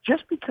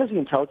 Just because the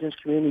intelligence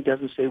community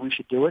doesn't say we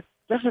should do it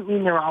doesn't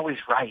mean they're always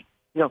right.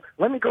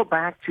 Let me go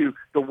back to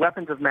the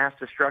weapons of mass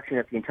destruction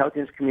that the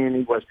intelligence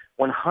community was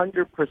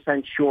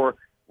 100% sure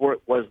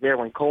was there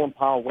when Colin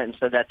Powell went and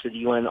said that to the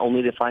UN,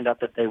 only to find out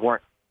that they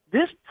weren't.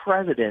 This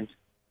president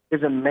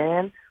is a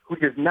man who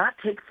does not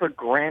take for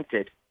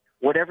granted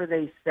whatever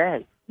they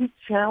say. He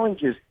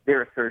challenges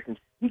their assertions.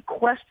 He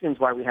questions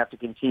why we have to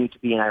continue to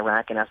be in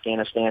Iraq and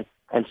Afghanistan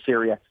and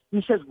Syria.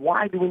 He says,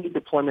 why do we need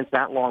deployments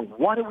that long?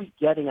 What are we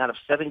getting out of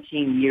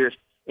 17 years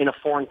in a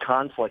foreign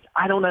conflict?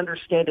 I don't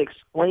understand.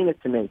 Explain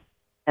it to me.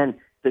 And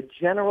the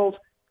generals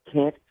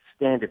can't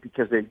stand it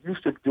because they're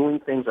used to doing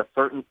things a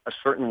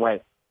certain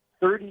way.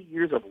 30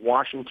 years of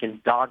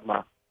Washington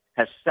dogma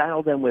has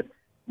saddled them with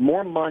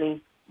more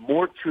money,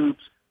 more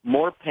troops,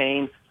 more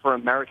pain for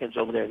Americans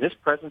over there. This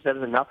president says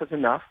enough is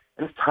enough,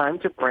 and it's time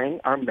to bring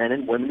our men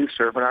and women who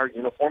serve in our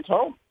uniforms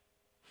home.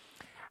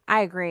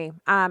 I agree.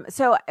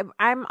 So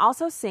I'm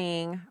also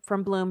seeing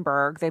from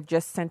Bloomberg, they've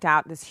just sent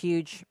out this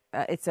huge,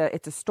 it's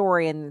a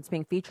story, and it's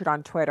being featured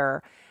on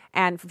Twitter.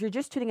 And if you're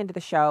just tuning into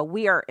the show,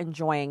 we are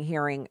enjoying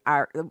hearing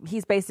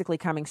he's basically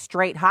coming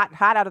straight hot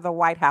out of the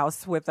White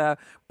House with a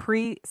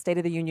pre-State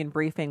of the Union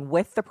briefing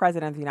with the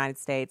President of the United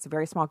States, a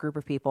very small group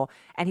of people.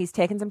 And he's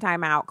taken some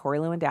time out, Corey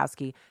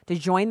Lewandowski, to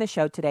join the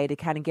show today to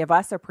kind of give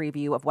us a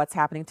preview of what's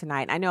happening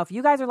tonight. I know if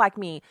you guys are like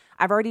me,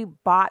 I've already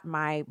bought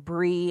my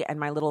brie and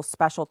my little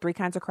special 3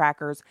 kinds of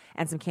crackers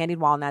and some candied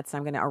walnuts.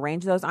 I'm going to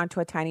arrange those onto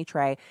a tiny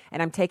tray,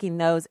 and I'm taking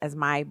those as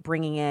my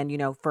bringing in,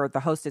 for the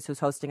hostess who's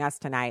hosting us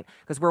tonight,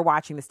 because we're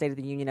watching the State of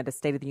the Union at a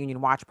State of the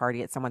Union watch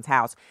party at someone's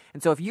house.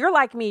 And so if you're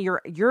like me,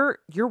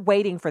 you're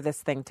waiting for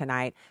this thing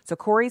tonight. So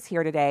Corey's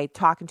here today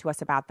talking to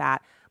us about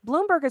that.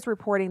 Bloomberg is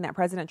reporting that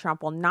President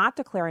Trump will not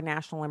declare a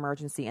national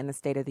emergency in the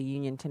State of the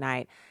Union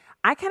tonight.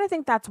 I kind of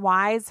think that's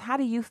wise. How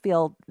do you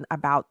feel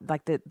about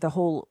the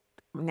whole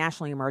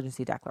national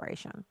emergency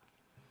declaration?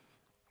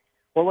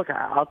 Well, look,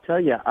 I'll tell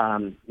you,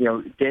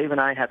 Dave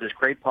and I have this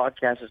great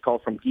podcast. It's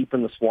called From Deep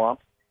in the Swamp.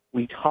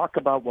 We talk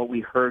about what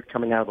we heard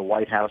coming out of the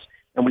White House,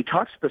 and we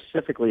talk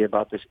specifically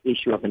about this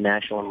issue of a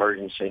national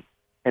emergency.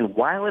 And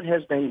while it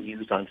has been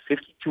used on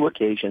 52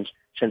 occasions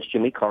since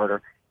Jimmy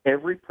Carter,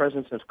 every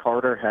president since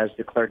Carter has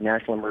declared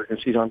national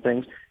emergencies on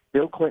things.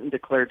 Bill Clinton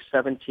declared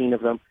 17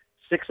 of them,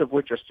 6 of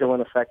which are still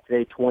in effect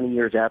today, 20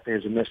 years after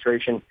his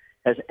administration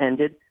has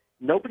ended.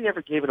 Nobody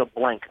ever gave it a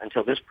blank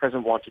until this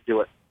president wanted to do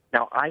it.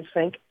 Now, I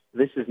think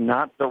this is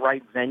not the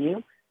right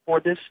venue for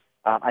this.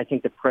 I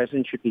think the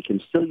president should be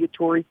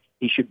conciliatory.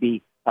 He should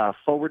be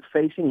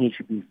forward-facing. He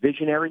should be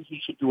visionary.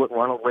 He should do what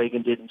Ronald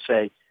Reagan did and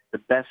say, the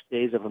best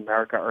days of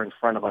America are in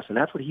front of us, and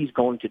that's what he's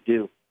going to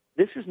do.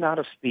 This is not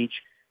a speech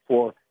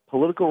for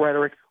political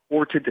rhetoric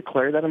or to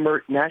declare that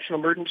a national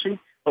emergency,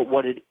 but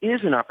what it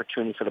is an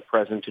opportunity for the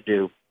president to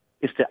do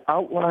is to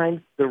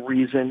outline the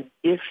reason,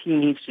 if he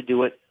needs to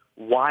do it,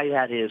 why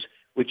that is,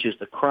 which is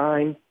the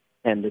crime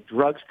and the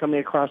drugs coming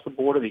across the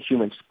border, the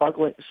human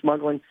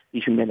smuggling,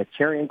 the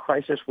humanitarian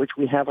crisis which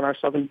we have on our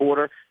southern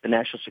border, the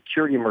national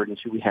security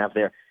emergency we have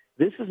there.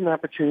 This is an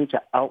opportunity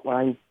to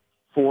outline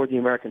for the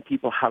American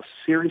people how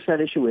serious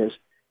that issue is,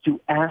 to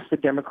ask the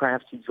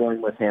Democrats to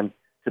join with him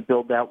to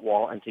build that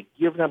wall and to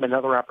give them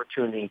another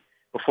opportunity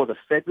before the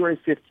February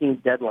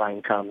 15th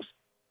deadline comes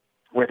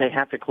where they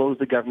have to close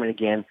the government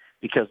again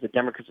because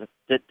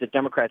the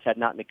Democrats had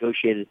not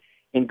negotiated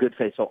in good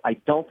faith. So I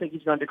don't think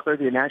he's going to declare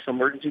the national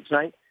emergency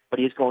tonight, but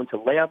he's going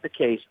to lay out the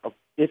case of,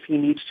 if he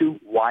needs to,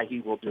 why he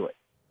will do it.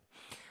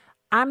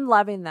 I'm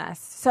loving this.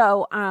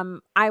 So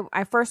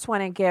I first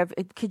want to give,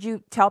 could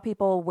you tell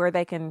people where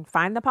they can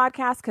find the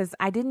podcast? Because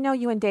I didn't know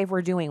you and Dave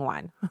were doing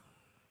one.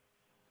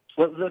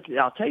 Well, look,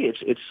 I'll tell you,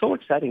 it's so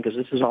exciting because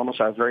this is almost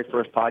our very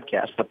first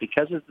podcast. But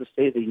because it's the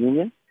State of the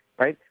Union,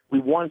 right, we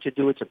wanted to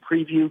do it to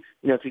preview.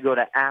 You know, if you go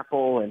to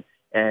Apple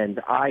and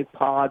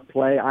iPod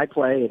Play,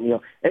 iPlay, and, you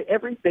know,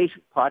 every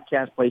basic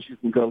podcast place you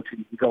can go to,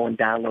 you can go and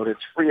download it.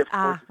 It's free, of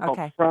course. It's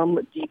called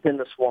From Deep in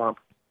the Swamp.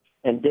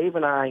 And Dave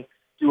and I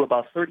do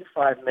about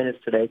 35 minutes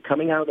today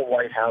coming out of the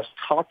White House,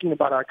 talking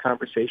about our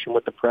conversation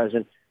with the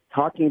president,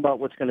 talking about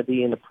what's going to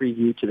be in the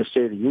preview to the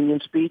State of the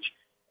Union speech.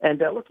 And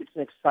look, it's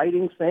an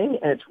exciting thing,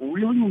 and it's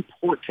really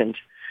important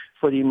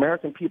for the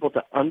American people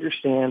to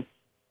understand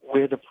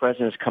where the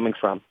president is coming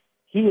from.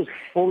 He is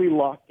fully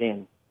locked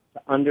in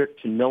to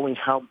knowing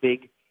how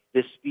big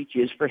this speech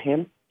is for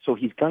him. So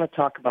he's going to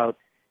talk about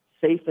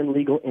safe and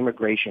legal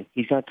immigration.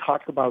 He's going to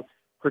talk about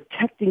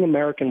protecting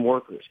American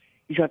workers.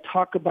 He's going to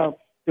talk about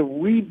the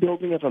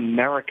rebuilding of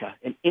America,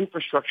 an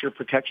infrastructure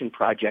protection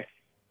project.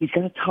 He's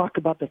going to talk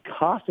about the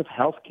cost of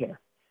health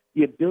care,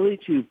 the ability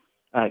to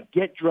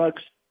get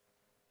drugs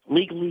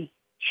legally,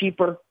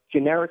 cheaper,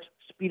 generics,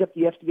 speed up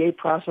the FDA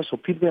process so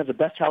people can have the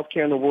best health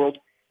care in the world.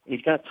 And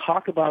he's going to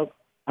talk about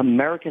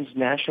Americans'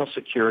 national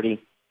security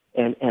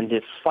and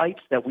the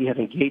fights that we have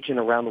engaged in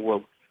around the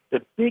world.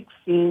 The big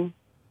theme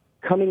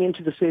coming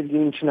into the State of the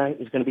Union tonight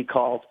is going to be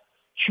called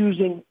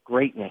Choosing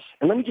Greatness.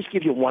 And let me just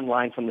give you one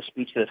line from the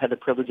speech that I've had the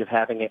privilege of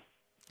having it.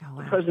 Oh,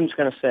 wow. The president's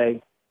going to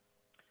say,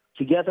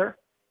 together,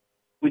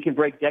 we can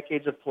break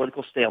decades of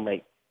political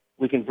stalemate.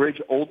 We can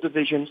bridge old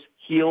divisions,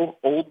 heal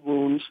old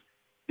wounds,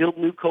 build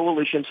new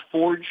coalitions,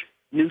 forge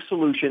new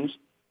solutions,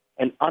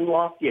 and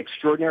unlock the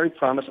extraordinary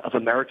promise of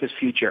America's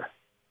future.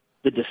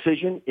 The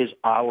decision is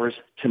ours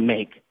to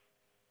make.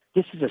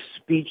 This is a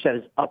speech that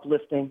is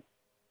uplifting.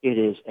 It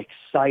is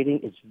exciting.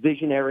 It's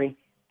visionary.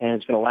 And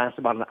it's going to last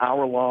about an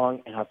hour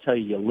long. And I'll tell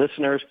you, your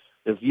listeners,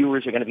 the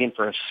viewers are going to be in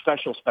for a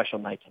special, special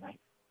night tonight.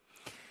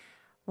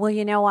 Well,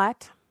 you know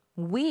what?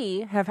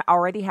 We have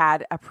already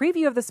had a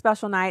preview of the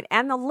special night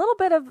and a little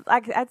bit of,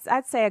 like,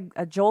 I'd say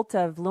a jolt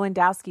of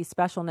Lewandowski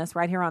specialness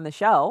right here on the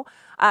show.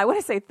 I want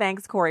to say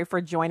thanks, Corey,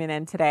 for joining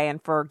in today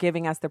and for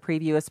giving us the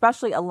preview,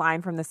 especially a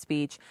line from the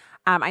speech.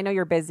 I know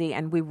you're busy,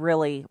 and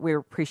we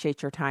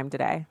appreciate your time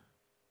today.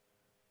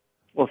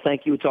 Well,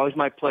 thank you. It's always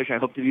my pleasure. I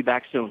hope to be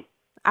back soon.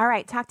 All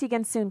right. Talk to you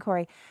again soon,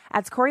 Corey.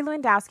 That's Corey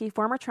Lewandowski,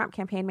 former Trump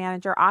campaign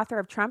manager, author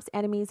of Trump's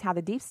Enemies, How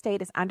the Deep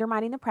State is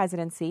Undermining the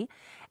Presidency.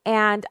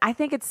 And I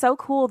think it's so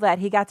cool that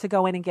he got to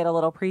go in and get a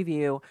little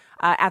preview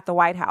at the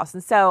White House.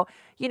 And so,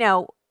 you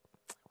know,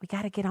 we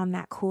got to get on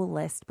that cool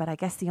list. But I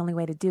guess the only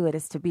way to do it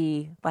is to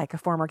be like a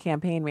former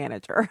campaign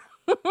manager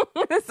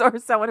or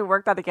someone who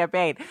worked on the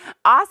campaign.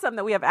 Awesome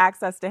that we have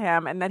access to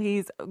him and that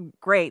he's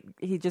great.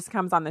 He just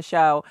comes on the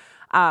show,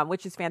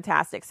 which is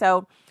fantastic.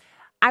 So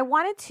I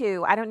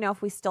don't know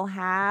if we still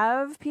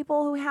have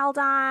people who held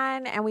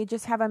on and we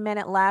just have a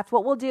minute left.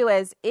 What we'll do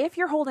is, if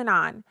you're holding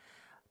on,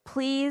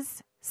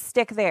 please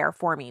stick there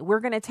for me. We're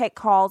going to take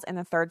calls in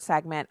the third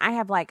segment. I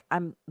have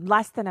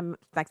less than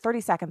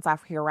 30 seconds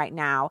left here right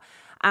now.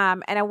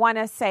 And I want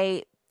to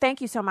say thank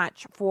you so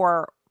much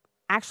for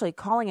actually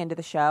calling into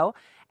the show.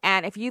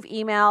 And if you've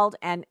emailed,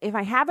 and if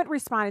I haven't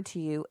responded to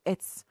you,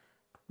 it's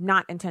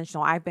not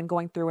intentional. I've been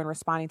going through and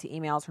responding to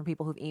emails from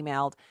people who've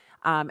emailed.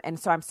 And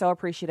so I'm so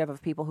appreciative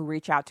of people who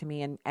reach out to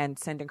me and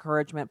send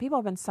encouragement. People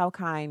have been so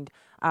kind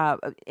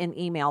in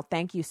email.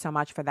 Thank you so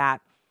much for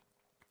that.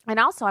 And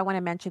also, I want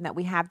to mention that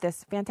we have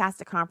this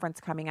fantastic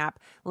conference coming up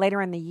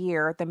later in the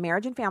year, the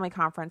Marriage and Family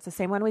Conference, the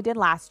same one we did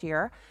last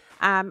year.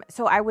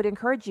 So I would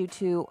encourage you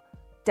to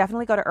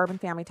definitely go to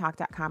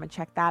urbanfamilytalk.com and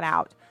check that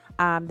out.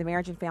 The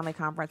Marriage and Family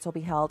Conference will be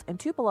held in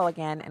Tupelo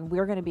again, and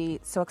we're going to be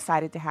so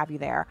excited to have you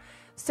there.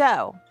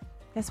 So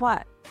guess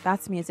what?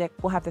 That's music.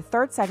 We'll have the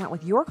third segment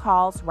with your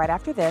calls right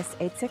after this,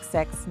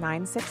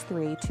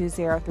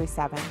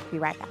 866-963-2037. Be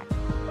right back.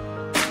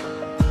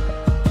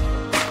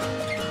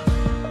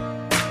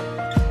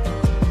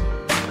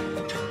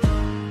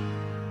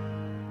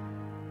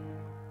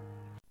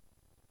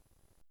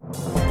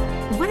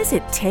 What does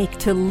it take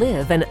to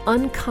live an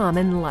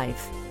uncommon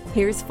life?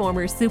 Here's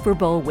former Super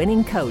Bowl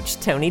winning coach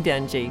Tony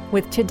Dungy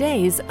with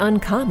today's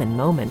uncommon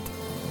moment.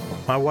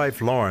 My wife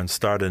Lauren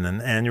started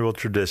an annual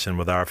tradition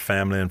with our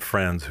family and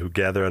friends who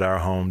gather at our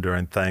home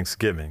during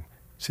Thanksgiving.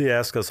 She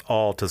asked us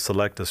all to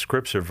select a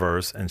scripture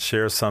verse and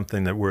share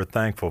something that we're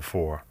thankful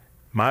for.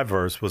 My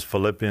verse was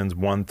Philippians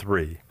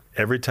 1:3.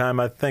 Every time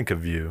I think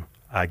of you,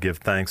 I give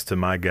thanks to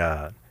my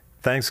God.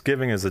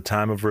 Thanksgiving is a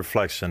time of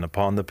reflection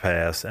upon the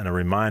past and a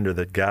reminder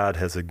that God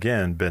has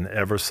again been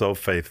ever so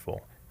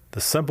faithful. The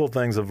simple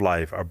things of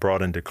life are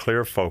brought into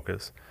clear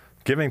focus.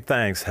 Giving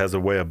thanks has a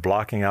way of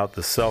blocking out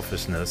the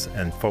selfishness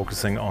and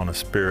focusing on a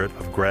spirit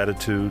of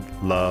gratitude,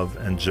 love,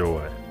 and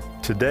joy.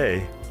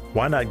 Today,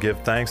 why not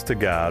give thanks to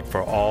God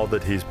for all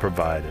that He's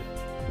provided?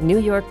 New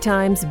York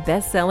Times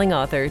best-selling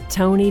author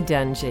Tony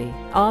Dungy,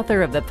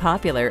 author of the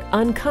popular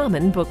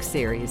Uncommon book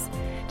series.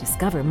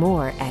 Discover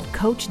more at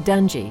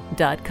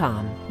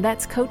CoachDungy.com.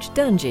 That's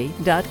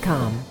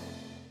CoachDungy.com.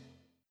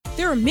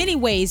 There are many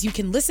ways you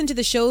can listen to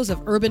the shows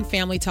of Urban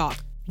Family Talk.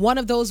 One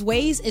of those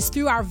ways is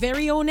through our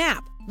very own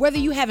app. Whether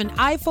you have an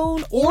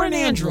iPhone or an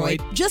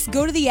Android, just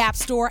go to the App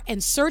Store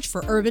and search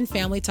for Urban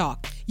Family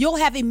Talk. You'll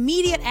have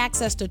immediate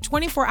access to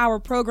 24-hour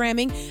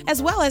programming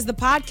as well as the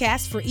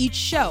podcast for each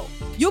show.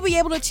 You'll be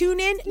able to tune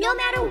in no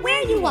matter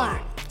where you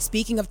are.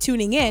 Speaking of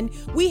tuning in,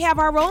 we have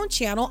our own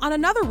channel on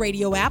another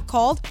radio app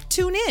called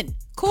TuneIn.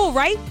 Cool,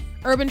 right?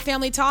 Urban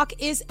Family Talk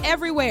is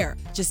everywhere.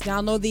 Just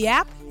download the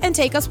app and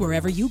take us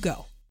wherever you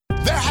go.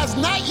 There has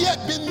not yet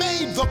been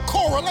made the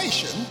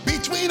correlation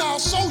between our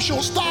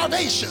social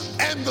starvation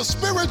and the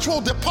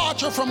spiritual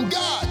departure from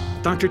God.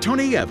 Dr.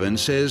 Tony Evans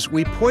says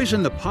we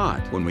poison the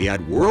pot when we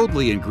add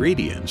worldly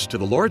ingredients to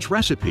the Lord's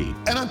recipe.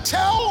 And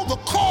until the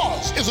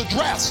cause is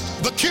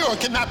addressed, the cure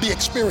cannot be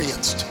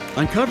experienced.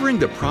 Uncovering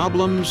the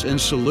problems and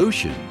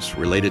solutions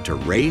related to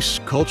race,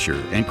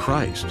 culture, and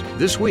Christ.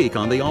 This week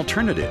on The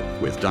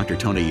Alternative with Dr.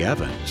 Tony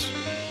Evans.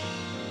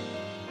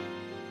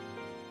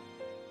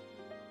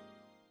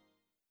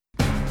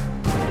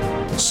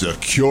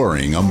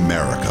 Securing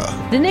America.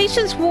 The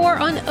nation's war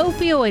on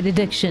opioid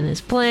addiction is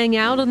playing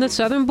out on the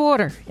southern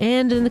border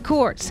and in the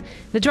courts.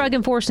 The Drug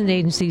Enforcement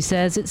Agency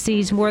says it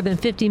seized more than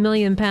 50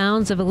 million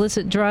pounds of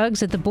illicit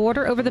drugs at the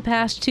border over the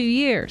past 2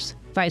 years.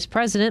 Vice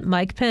President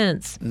Mike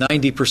Pence.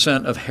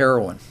 90% of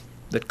heroin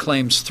that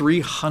claims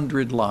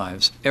 300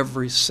 lives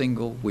every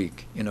single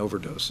week in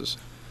overdoses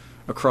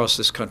across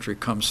this country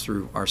comes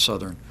through our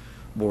southern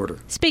border.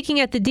 Speaking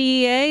at the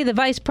DEA, the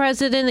vice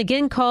president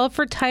again called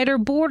for tighter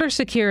border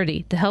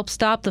security to help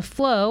stop the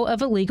flow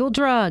of illegal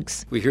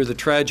drugs. We hear the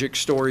tragic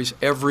stories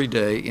every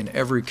day in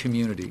every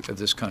community of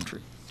this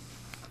country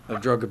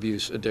of drug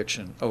abuse,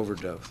 addiction,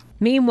 overdose.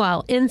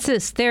 Meanwhile,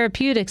 Insys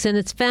Therapeutics and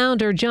its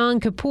founder, John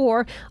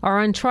Kapoor, are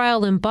on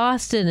trial in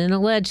Boston in an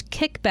alleged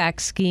kickback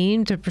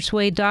scheme to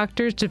persuade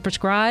doctors to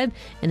prescribe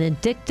an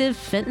addictive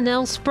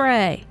fentanyl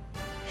spray.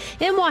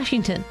 In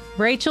Washington,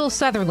 Rachel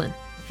Sutherland,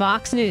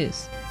 Fox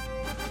News.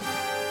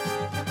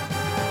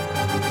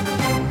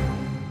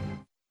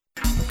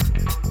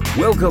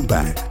 Welcome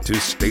back to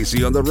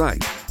Stacy on the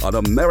Right on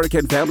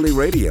American Family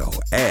Radio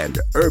and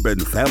Urban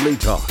Family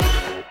Talk.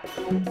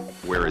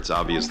 Where it's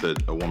obvious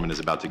that a woman is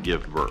about to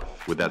give birth,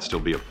 would that still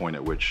be a point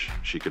at which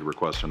she could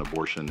request an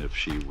abortion if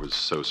she was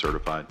so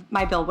certified?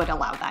 My bill would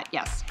allow that,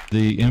 yes.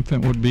 The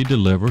infant would be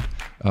delivered,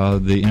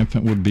 the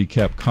infant would be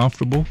kept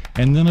comfortable,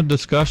 and then a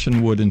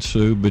discussion would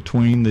ensue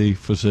between the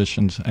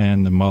physicians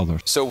and the mother.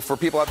 So for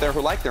people out there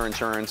who like their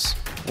insurance,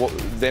 well,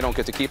 they don't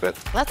get to keep it?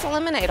 Let's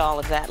eliminate all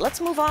of that. Let's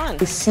move on.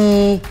 We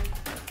see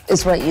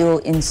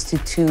Israel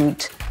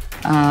institute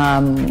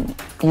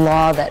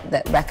law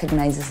that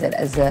recognizes it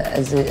as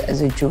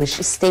a Jewish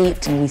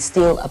state, and we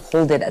still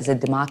uphold it as a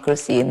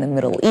democracy in the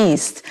Middle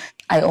East.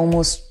 I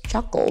almost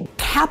chuckled.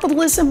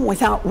 Capitalism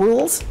without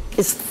rules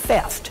is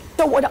theft.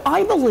 So what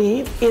I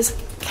believe is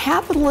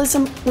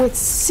capitalism with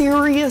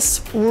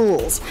serious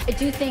rules. I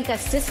do think a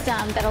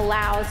system that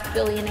allows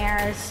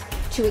billionaires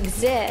to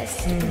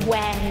exist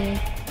when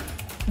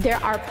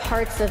there are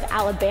parts of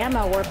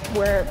Alabama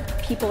where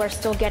people are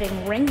still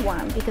getting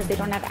ringworm because they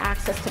don't have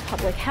access to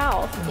public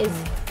health is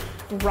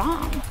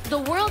wrong. The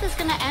world is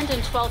going to end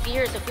in 12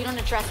 years if we don't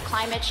address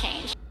climate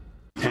change.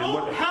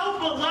 Don't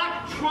help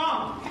elect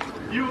Trump,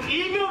 you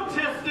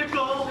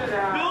egotistical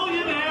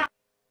billionaire.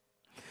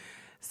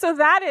 So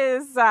that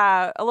is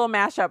a little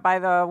mashup by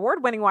the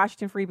award-winning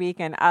Washington Free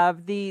Beacon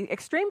of the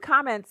extreme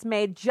comments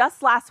made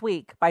just last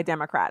week by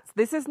Democrats.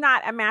 This is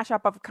not a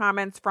mashup of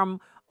comments from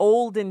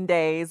olden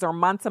days or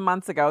months and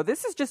months ago.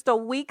 This is just a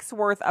week's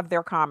worth of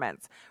their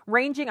comments,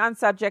 ranging on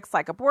subjects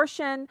like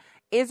abortion,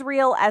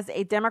 Israel as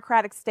a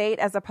democratic state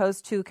as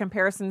opposed to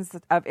comparisons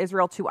of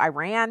Israel to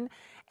Iran,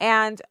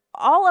 and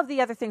all of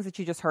the other things that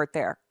you just heard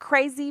there.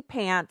 Crazy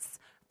pants,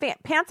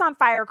 pants on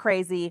fire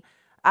crazy,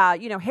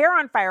 hair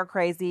on fire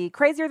crazy,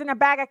 crazier than a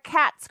bag of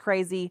cats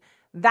crazy.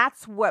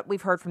 That's what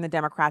we've heard from the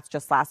Democrats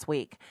just last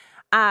week.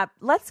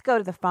 Let's go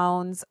to the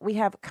phones. We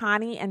have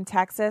Connie in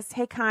Texas.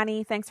 Hey,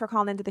 Connie, thanks for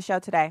calling into the show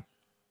today.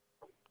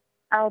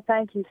 Oh,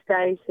 thank you,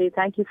 Stacey.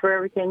 Thank you for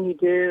everything you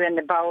do and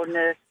the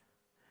boldness,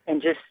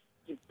 and just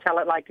you tell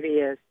it like it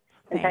is.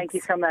 And thank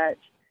you so much.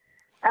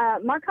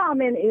 My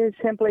comment is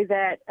simply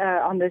that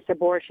on this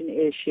abortion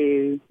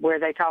issue, where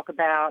they talk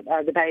about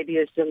the baby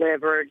is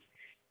delivered,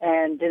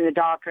 and then the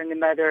doctor and the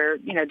mother,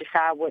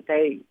 decide what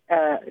they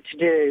to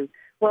do.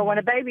 Well, when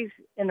a baby's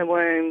in the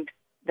womb,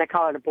 they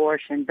call it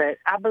abortion. But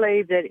I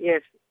believe that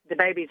if the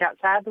baby's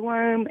outside the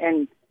womb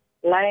and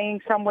laying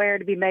somewhere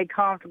to be made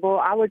comfortable,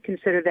 I would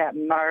consider that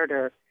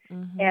murder.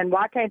 Mm-hmm. And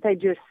why can't they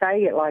just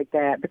say it like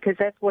that? Because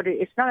that's what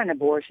it's not an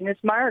abortion,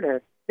 it's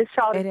murder. This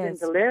child has been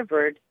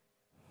delivered.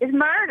 It's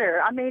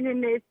murder. I mean,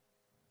 and it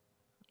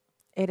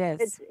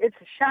is. It's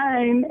a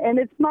shame, and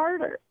it's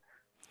murder.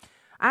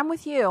 I'm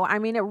with you. I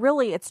mean,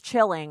 it's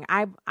chilling.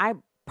 I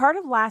part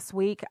of last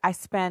week I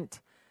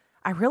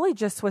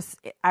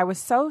was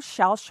so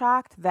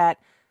shell-shocked that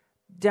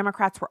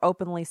Democrats were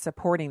openly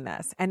supporting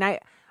this. And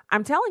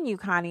I'm telling you,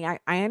 Connie, I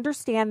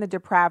understand the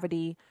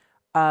depravity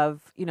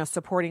of,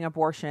 supporting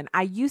abortion.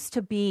 I used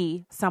to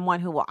be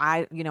someone who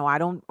I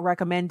don't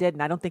recommend it,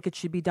 and I don't think it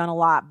should be done a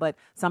lot, but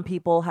some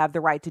people have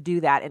the right to do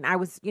that. And I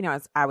was,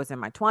 I was in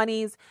my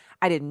 20s,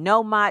 I didn't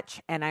know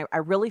much, and I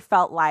really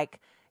felt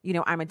like,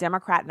 I'm a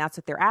Democrat and that's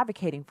what they're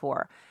advocating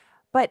for.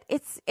 But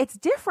it's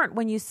different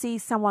when you see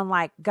someone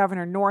like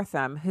Governor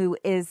Northam, who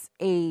is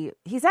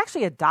he's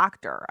actually a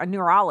doctor, a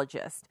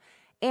neurologist,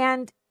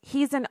 and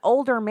he's an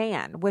older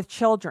man with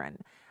children.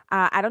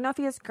 I don't know if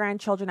he has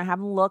grandchildren. I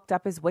haven't looked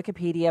up his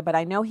Wikipedia, but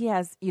I know he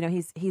has,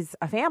 he's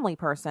a family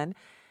person.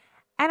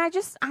 And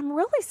I'm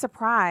really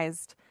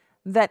surprised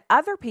that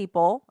other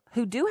people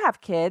who do have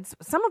kids,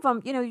 some of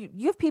them,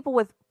 you have people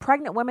with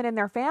pregnant women in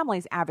their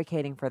families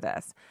advocating for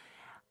this.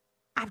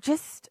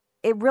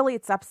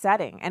 It's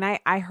upsetting. And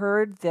I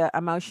heard the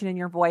emotion in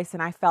your voice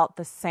and I felt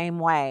the same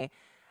way.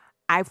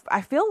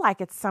 I feel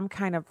like it's some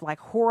kind of like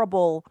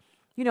horrible,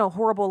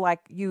 like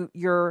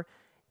you're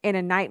in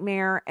a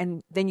nightmare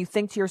and then you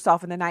think to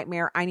yourself in the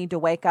nightmare, I need to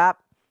wake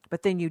up,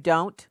 but then you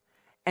don't.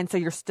 And so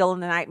you're still in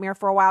the nightmare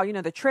for a while.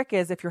 The trick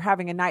is if you're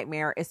having a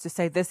nightmare is to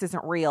say, this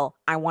isn't real.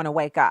 I want to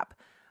wake up.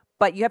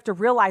 But you have to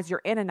realize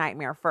you're in a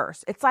nightmare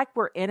first. It's like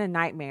we're in a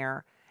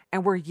nightmare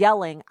and we're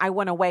yelling, I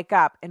want to wake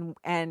up.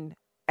 And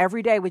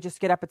every day we just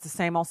get up. It's the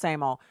same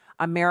old,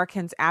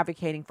 Americans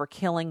advocating for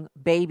killing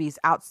babies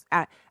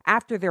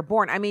after they're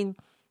born. I mean,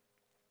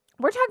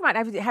 we're talking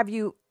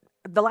about,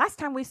 the last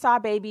time we saw a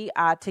baby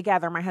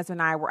together, my husband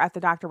and I were at the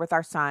doctor with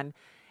our son,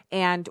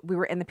 and we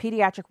were in the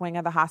pediatric wing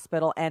of the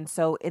hospital. And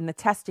so in the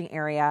testing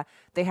area,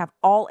 they have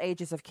all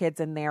ages of kids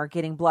in there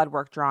getting blood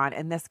work drawn.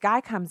 And this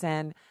guy comes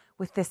in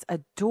with this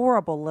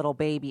adorable little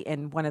baby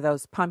in one of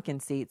those pumpkin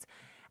seats.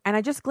 And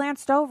I just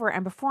glanced over,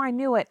 and before I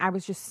knew it, I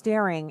was just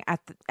staring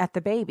at the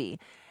baby.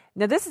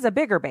 Now, this is a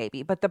bigger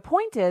baby, but the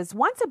point is,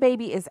 once a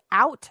baby is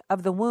out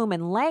of the womb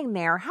and laying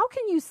there, how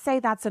can you say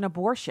that's an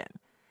abortion?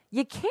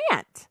 You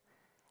can't.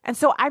 And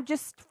so I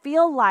just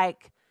feel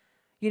like,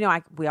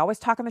 we always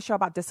talk on the show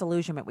about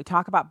disillusionment. We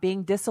talk about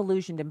being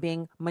disillusioned and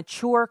being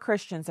mature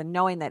Christians and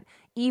knowing that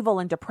evil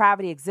and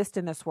depravity exist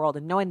in this world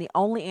and knowing the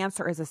only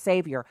answer is a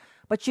savior.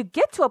 But you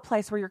get to a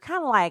place where you're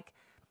kind of like,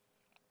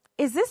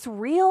 is this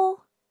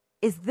real?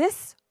 Is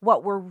this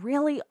what we're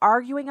really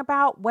arguing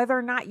about? Whether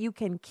or not you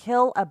can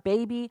kill a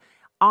baby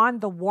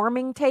on the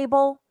warming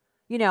table,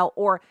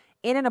 or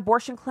in an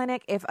abortion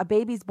clinic, if a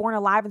baby's born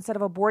alive instead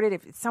of aborted,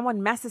 if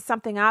someone messes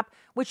something up,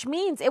 which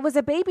means it was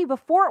a baby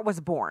before it was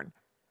born.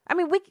 I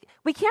mean,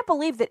 we can't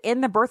believe that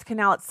in the birth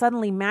canal, it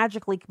suddenly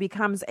magically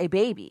becomes a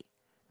baby.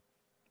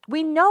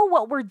 We know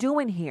what we're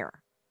doing here.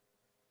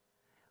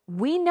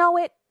 We know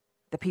it.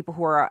 The people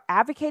who are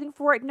advocating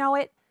for it know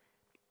it.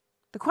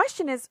 The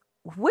question is,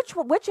 which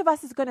of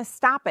us is going to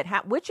stop it?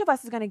 Which of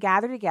us is going to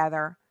gather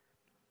together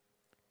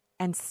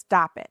and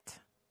stop it?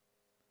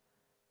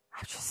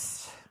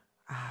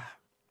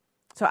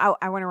 So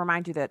I want to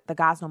remind you that the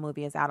Gosnell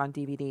movie is out on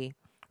DVD.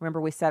 Remember,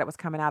 we said it was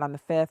coming out on the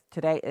 5th.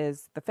 Today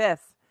is the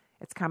 5th.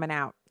 It's coming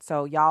out.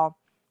 So y'all,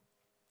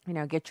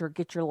 get your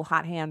little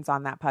hot hands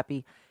on that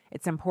puppy.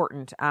 It's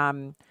important.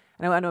 And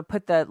I'm going to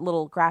put the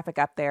little graphic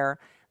up there.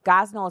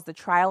 Gosnell is the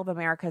trial of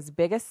America's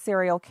biggest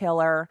serial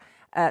killer.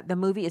 The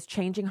movie is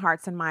changing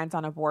hearts and minds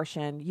on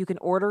abortion. You can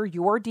order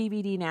your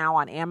DVD now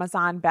on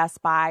Amazon,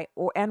 Best Buy,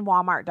 and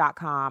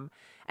Walmart.com.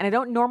 And I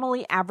don't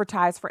normally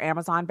advertise for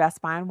Amazon,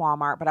 Best Buy, and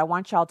Walmart, but I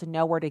want y'all to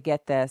know where to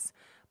get this.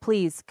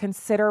 Please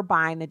consider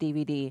buying the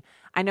DVD.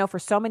 I know for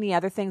so many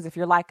other things, if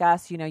you're like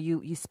us,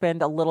 you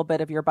spend a little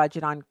bit of your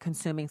budget on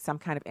consuming some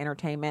kind of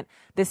entertainment.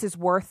 This is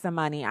worth the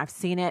money. I've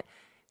seen it.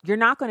 You're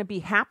not going to be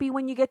happy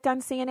when you get done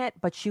seeing it,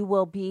 but you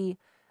will be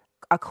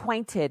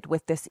acquainted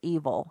with this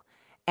evil.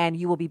 And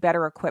you will be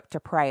better equipped to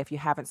pray if you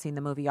haven't seen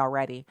the movie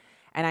already.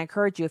 And I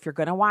encourage you, if you're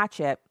going to watch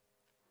it,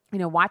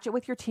 watch it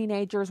with your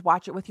teenagers,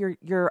 watch it with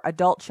your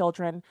adult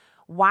children,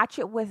 watch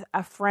it with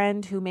a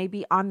friend who may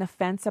be on the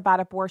fence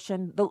about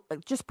abortion.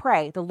 Just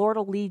pray. The Lord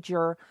will lead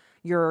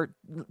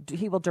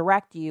He will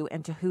direct you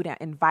into who to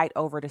invite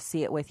over to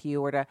see it with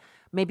you or to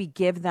maybe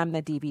give them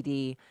the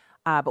DVD.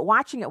 But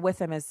watching it with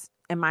them is,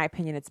 in my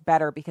opinion, it's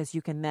better because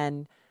you can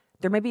then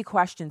there may be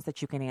questions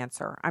that you can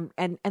answer.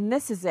 And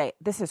this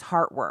is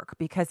heart work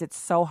because it's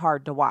so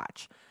hard to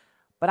watch.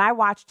 But I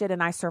watched it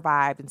and I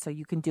survived, and so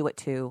you can do it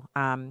too.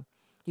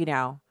 You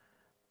know,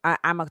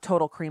 I'm a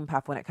total cream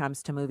puff when it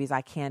comes to movies.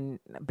 I can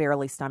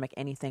barely stomach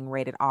anything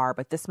rated R,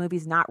 but this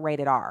movie's not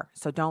rated R,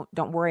 so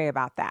don't worry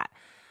about that.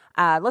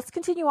 Let's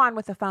continue on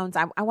with the phones.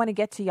 I want to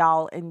get to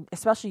y'all, and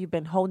especially you've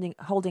been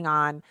holding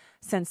on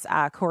since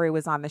Corey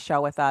was on the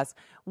show with us.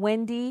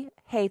 Wendy,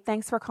 hey,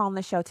 thanks for calling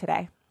the show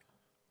today.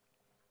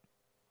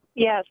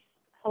 Yes.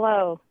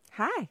 Hello.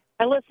 Hi.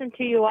 I listen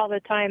to you all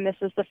the time. This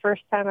is the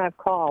first time I've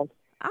called.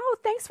 Oh,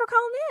 thanks for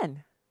calling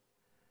in.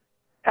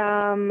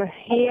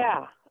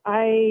 Yeah.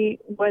 I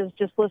was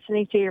just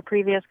listening to your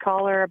previous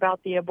caller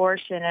about the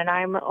abortion, and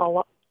I'm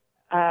a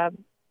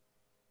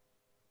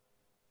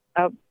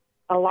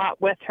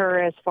lot with her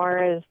as far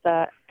as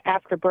the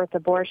after-birth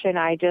abortion.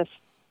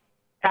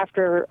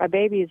 After a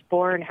baby is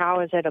born, how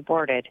is it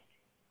aborted?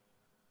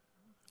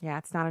 Yeah,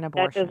 it's not an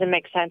abortion. That doesn't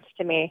make sense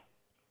to me.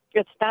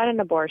 It's not an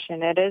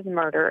abortion. It is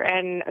murder.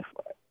 And,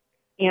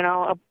 you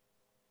know,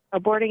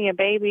 aborting a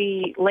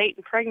baby late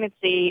in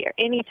pregnancy, or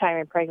any time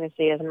in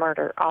pregnancy, is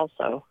murder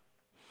also.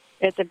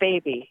 It's a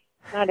baby,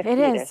 not a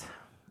fetus.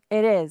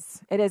 It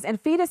is.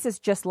 And fetus is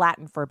just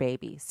Latin for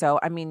baby. So,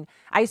 I mean,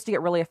 I used to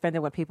get really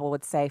offended when people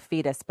would say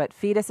fetus, but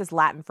fetus is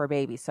Latin for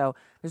baby. So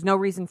there's no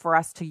reason for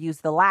us to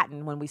use the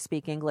Latin when we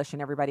speak English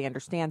and everybody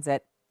understands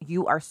it.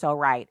 You are so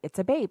right. It's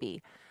a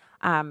baby.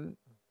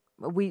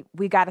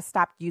 We got to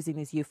stop using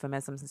these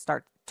euphemisms and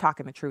start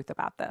talking the truth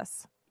about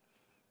this.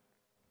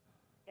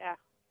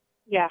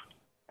 Yeah.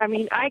 I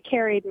mean, I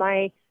carried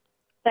my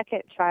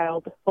second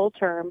child full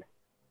term,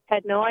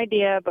 had no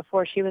idea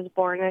before she was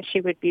born that she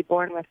would be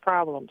born with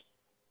problems.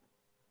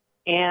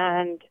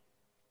 And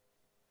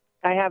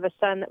I have a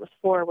son that was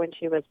 4 when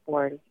she was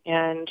born.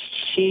 And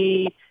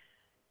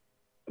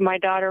my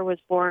daughter was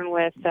born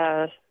with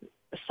a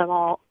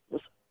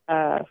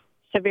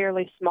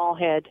severely small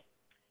head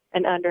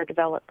and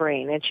underdeveloped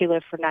brain, and she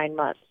lived for 9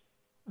 months.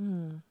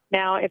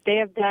 Now, if they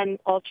have done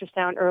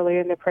ultrasound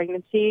earlier in the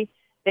pregnancy,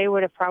 they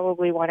would have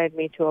probably wanted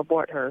me to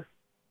abort her.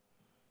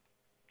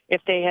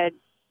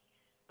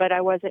 But I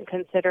wasn't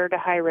considered a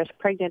high-risk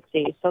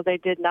pregnancy, so they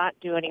did not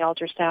do any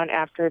ultrasound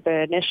after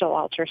the initial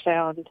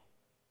ultrasound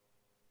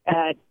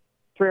at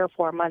 3 or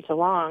 4 months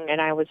along,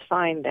 and I was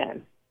fine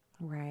then.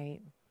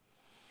 Right.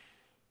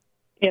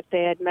 If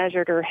they had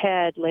measured her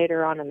head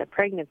later on in the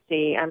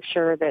pregnancy, I'm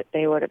sure that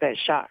they would have been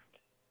shocked.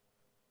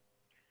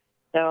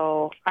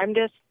 So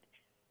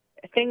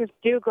things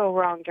do go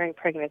wrong during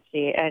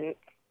pregnancy, and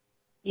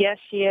yes,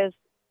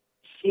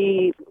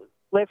 she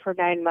lived for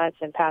 9 months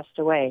and passed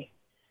away.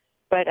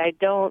 But I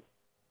don't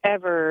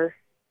ever,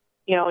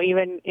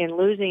 even in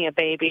losing a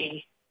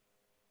baby,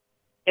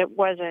 it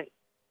wasn't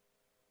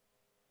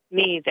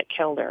me that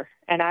killed her.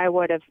 And I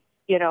would have,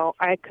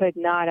 I could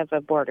not have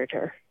aborted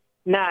her.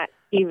 Not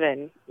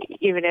even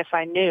if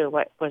I knew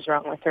what was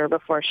wrong with her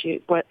before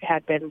she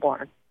had been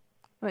born.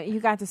 Well, you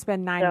got to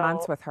spend 9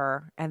 months with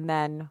her, and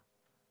then,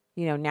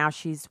 now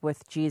she's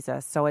with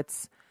Jesus. So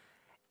it's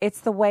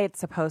the way it's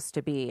supposed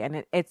to be,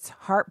 and it's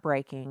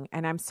heartbreaking,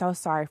 and I'm so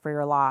sorry for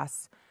your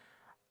loss.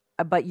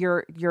 But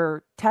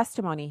your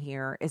testimony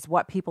here is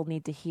what people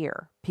need to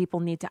hear. People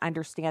need to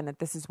understand that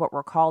this is what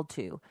we're called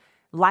to.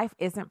 Life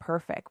isn't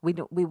perfect. We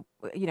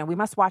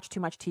must watch too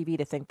much TV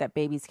to think that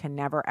babies can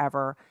never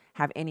ever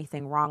have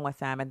anything wrong with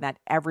them, and that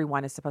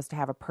everyone is supposed to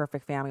have a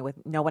perfect family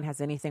with no one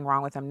has anything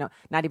wrong with them. No,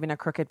 not even a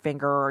crooked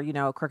finger or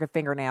a crooked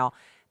fingernail.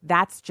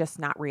 That's just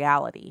not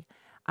reality.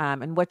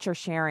 And what you're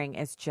sharing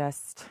is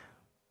just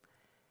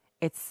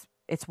it's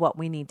what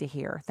we need to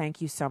hear.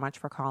 Thank you so much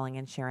for calling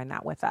and sharing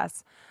that with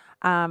us.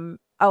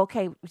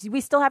 Okay,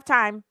 we still have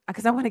time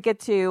because I want to get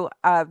to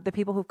the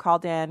people who've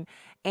called in.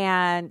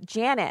 And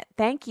Janet,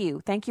 thank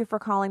you. Thank you for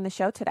calling the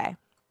show today.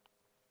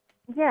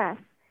 Yes.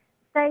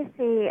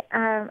 Stacey,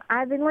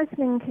 I've been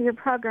listening to your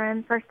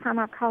program, first time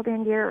I've called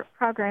into your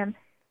program,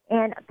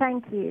 and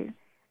thank you.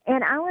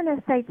 And I want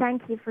to say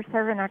thank you for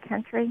serving our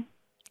country.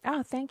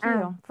 Oh, thank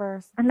you.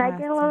 And I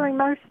get a little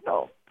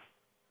emotional.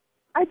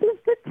 I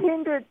just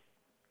attended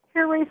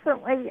here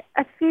recently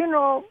a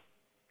funeral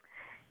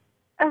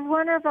of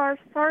one of our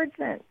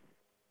sergeants,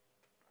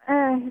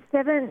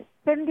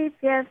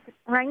 75th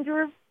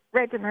Ranger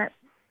Regiment,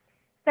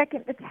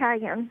 2nd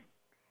Battalion.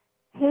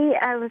 He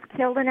was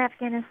killed in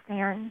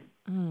Afghanistan,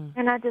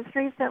 and I just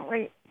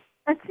recently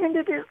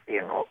attended his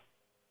funeral.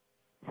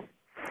 Oh,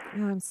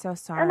 I'm so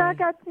sorry. And I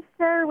got to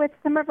share with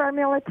some of our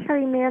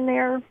military men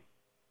there,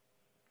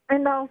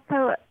 and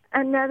also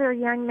another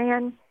young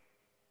man.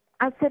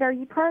 I said, "Are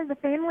you part of the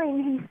family?"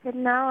 And he said,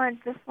 "No, I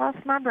just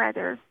lost my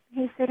brother."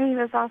 He said he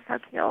was also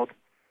killed.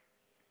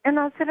 And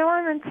I said, "I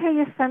want to tell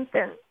you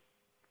something.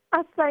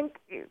 I thank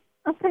you.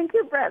 I thank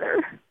your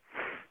brother.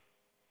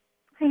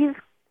 He's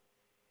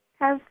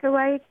passed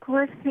away, of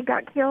course. He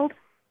got killed.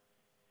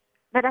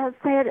 But I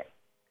said,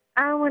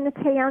 I want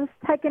to tell you, I'm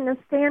taking a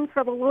stand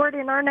for the Lord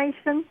in our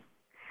nation,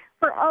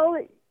 for all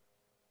that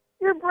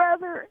your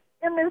brother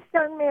and this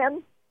young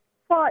man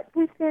fought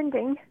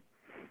defending.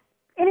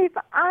 And if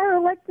our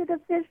elected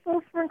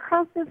officials from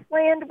across this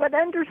land would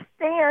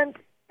understand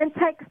and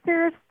take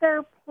serious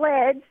their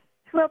pledge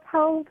to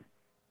uphold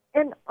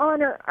and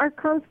honor our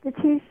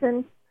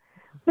Constitution,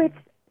 which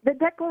the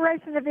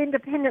Declaration of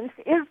Independence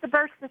is the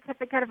birth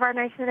certificate of our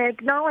nation. It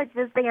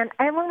acknowledges the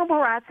inalienable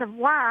rights of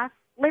life,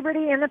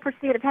 liberty, and the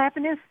pursuit of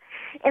happiness.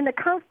 And the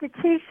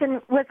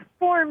Constitution was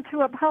formed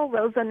to uphold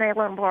those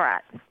inalienable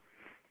rights,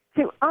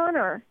 to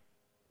honor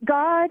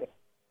God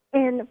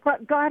and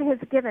what God has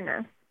given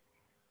us.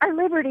 Our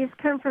liberties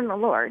come from the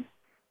Lord.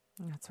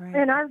 That's right.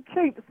 And our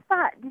troops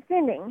fight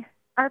defending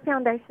our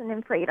foundation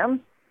and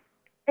freedom.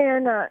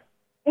 And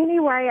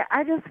anyway,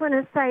 I just want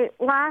to say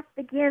life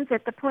begins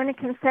at the point of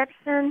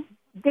conception.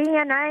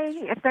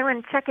 DNA, if they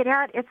want to check it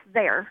out, it's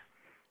there.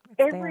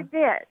 Every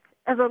bit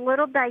of a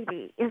little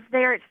baby is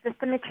there. It's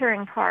just the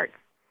maturing part.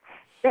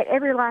 That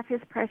every life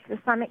is precious.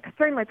 I'm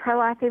extremely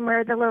pro-life and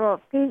where the little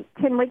feet,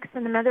 10 weeks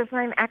in the mother's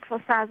womb, actual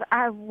size.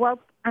 I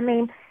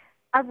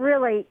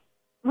really,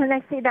 when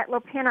they see that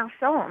little pin, I'll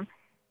show them.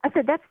 I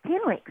said, that's 10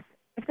 weeks.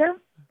 If their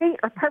feet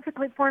are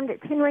perfectly formed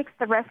at 10 weeks,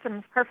 the rest of them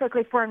is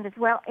perfectly formed as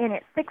well. And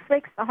at 6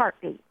 weeks, the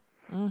heartbeat.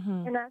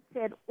 Mm-hmm. And I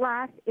said,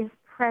 life is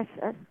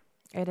precious.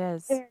 It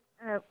is.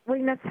 And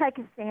we must take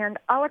a stand.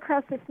 All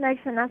across this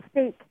nation, I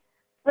speak.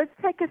 Let's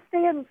take a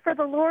stand for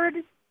the Lord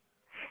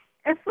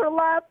and for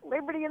life,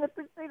 liberty, and the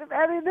pursuit of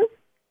happiness.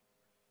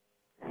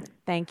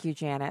 Thank you,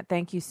 Janet.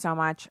 Thank you so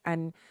much.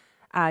 And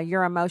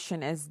your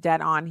emotion is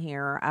dead on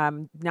here.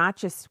 Not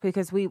just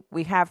because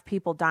we have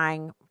people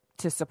dying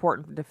to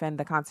support and defend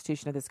the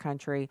Constitution of this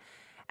country,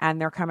 and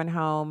they're coming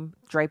home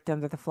draped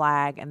under the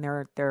flag, and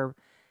they're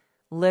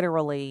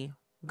literally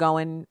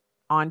going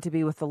on to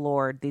be with the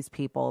Lord. These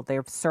people,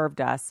 they've served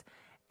us,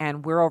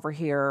 and we're over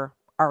here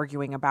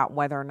arguing about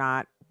whether or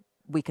not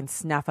we can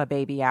snuff a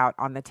baby out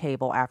on the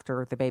table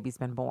after the baby's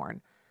been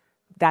born.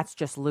 That's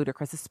just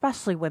ludicrous,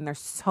 especially when there's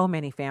so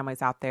many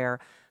families out there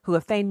who,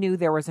 if they knew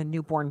there was a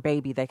newborn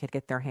baby they could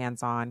get their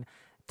hands on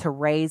to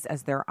raise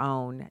as their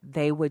own,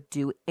 they would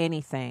do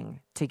anything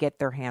to get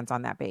their hands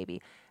on that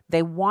baby.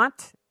 They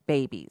want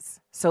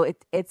babies. So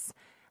it's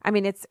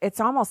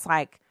almost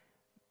like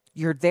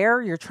you're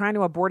there, you're trying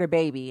to abort a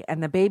baby,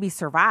 and the baby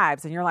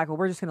survives, and you're like, well,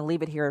 we're just going to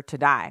leave it here to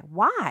die.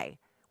 Why?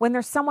 When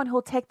there's someone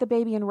who'll take the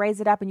baby and raise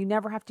it up, and you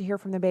never have to hear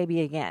from the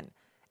baby again.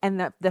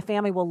 And the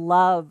family will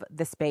love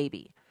this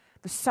baby.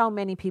 There's so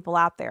many people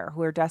out there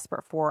who are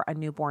desperate for a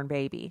newborn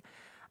baby.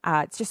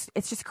 It's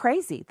just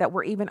crazy that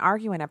we're even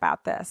arguing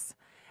about this.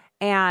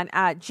 And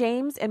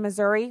James in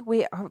Missouri,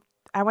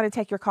 I want to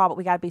take your call, but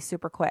we got to be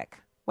super quick.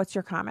 What's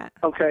your comment?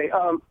 Okay.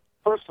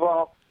 First of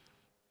all,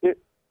 the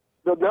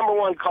number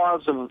one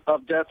cause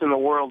of death in the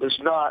world is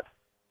not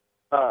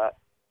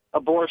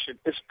abortion.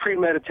 It's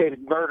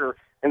premeditated murder,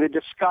 and they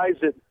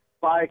disguise it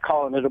by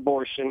calling it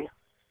abortion.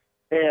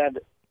 And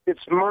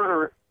it's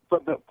murder from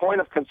the point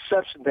of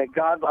conception that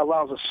God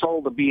allows a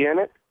soul to be in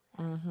it.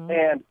 Mm-hmm.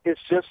 And it's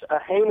just a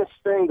heinous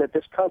thing that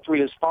this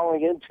country is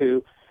falling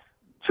into,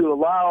 to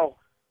allow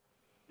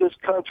this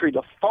country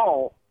to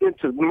fall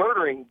into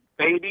murdering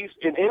babies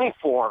in any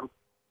form,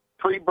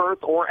 pre-birth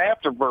or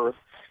after birth.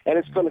 And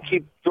it's going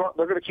to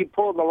they're going to keep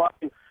pulling the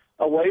line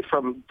away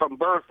from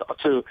birth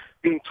to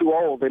being too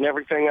old and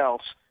everything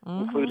else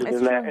included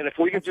in that. And if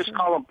we could just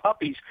call them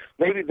puppies,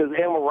 maybe the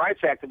animal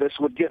rights activists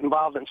would get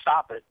involved and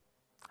stop it.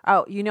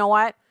 Oh, you know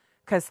what?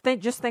 Because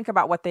just think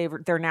about what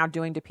they're now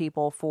doing to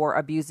people for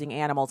abusing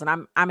animals.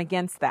 And I'm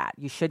against that.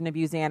 You shouldn't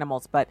abuse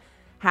animals. But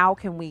how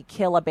can we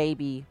kill a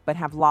baby but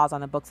have laws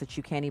on the books that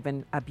you can't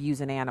even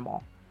abuse an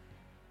animal?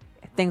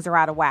 Things are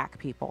out of whack,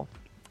 people.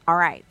 All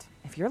right.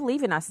 If you're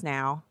leaving us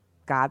now,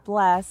 God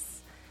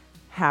bless.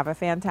 Have a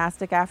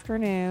fantastic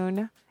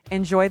afternoon.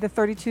 Enjoy the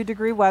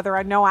 32-degree weather.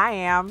 I know I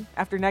am.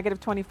 After negative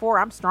 24,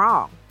 I'm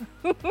strong.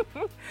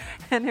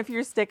 And if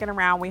you're sticking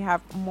around, we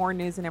have more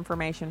news and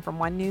information from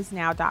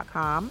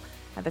onenewsnow.com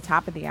at the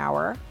top of the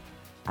hour.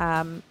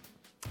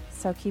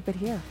 So keep it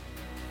here.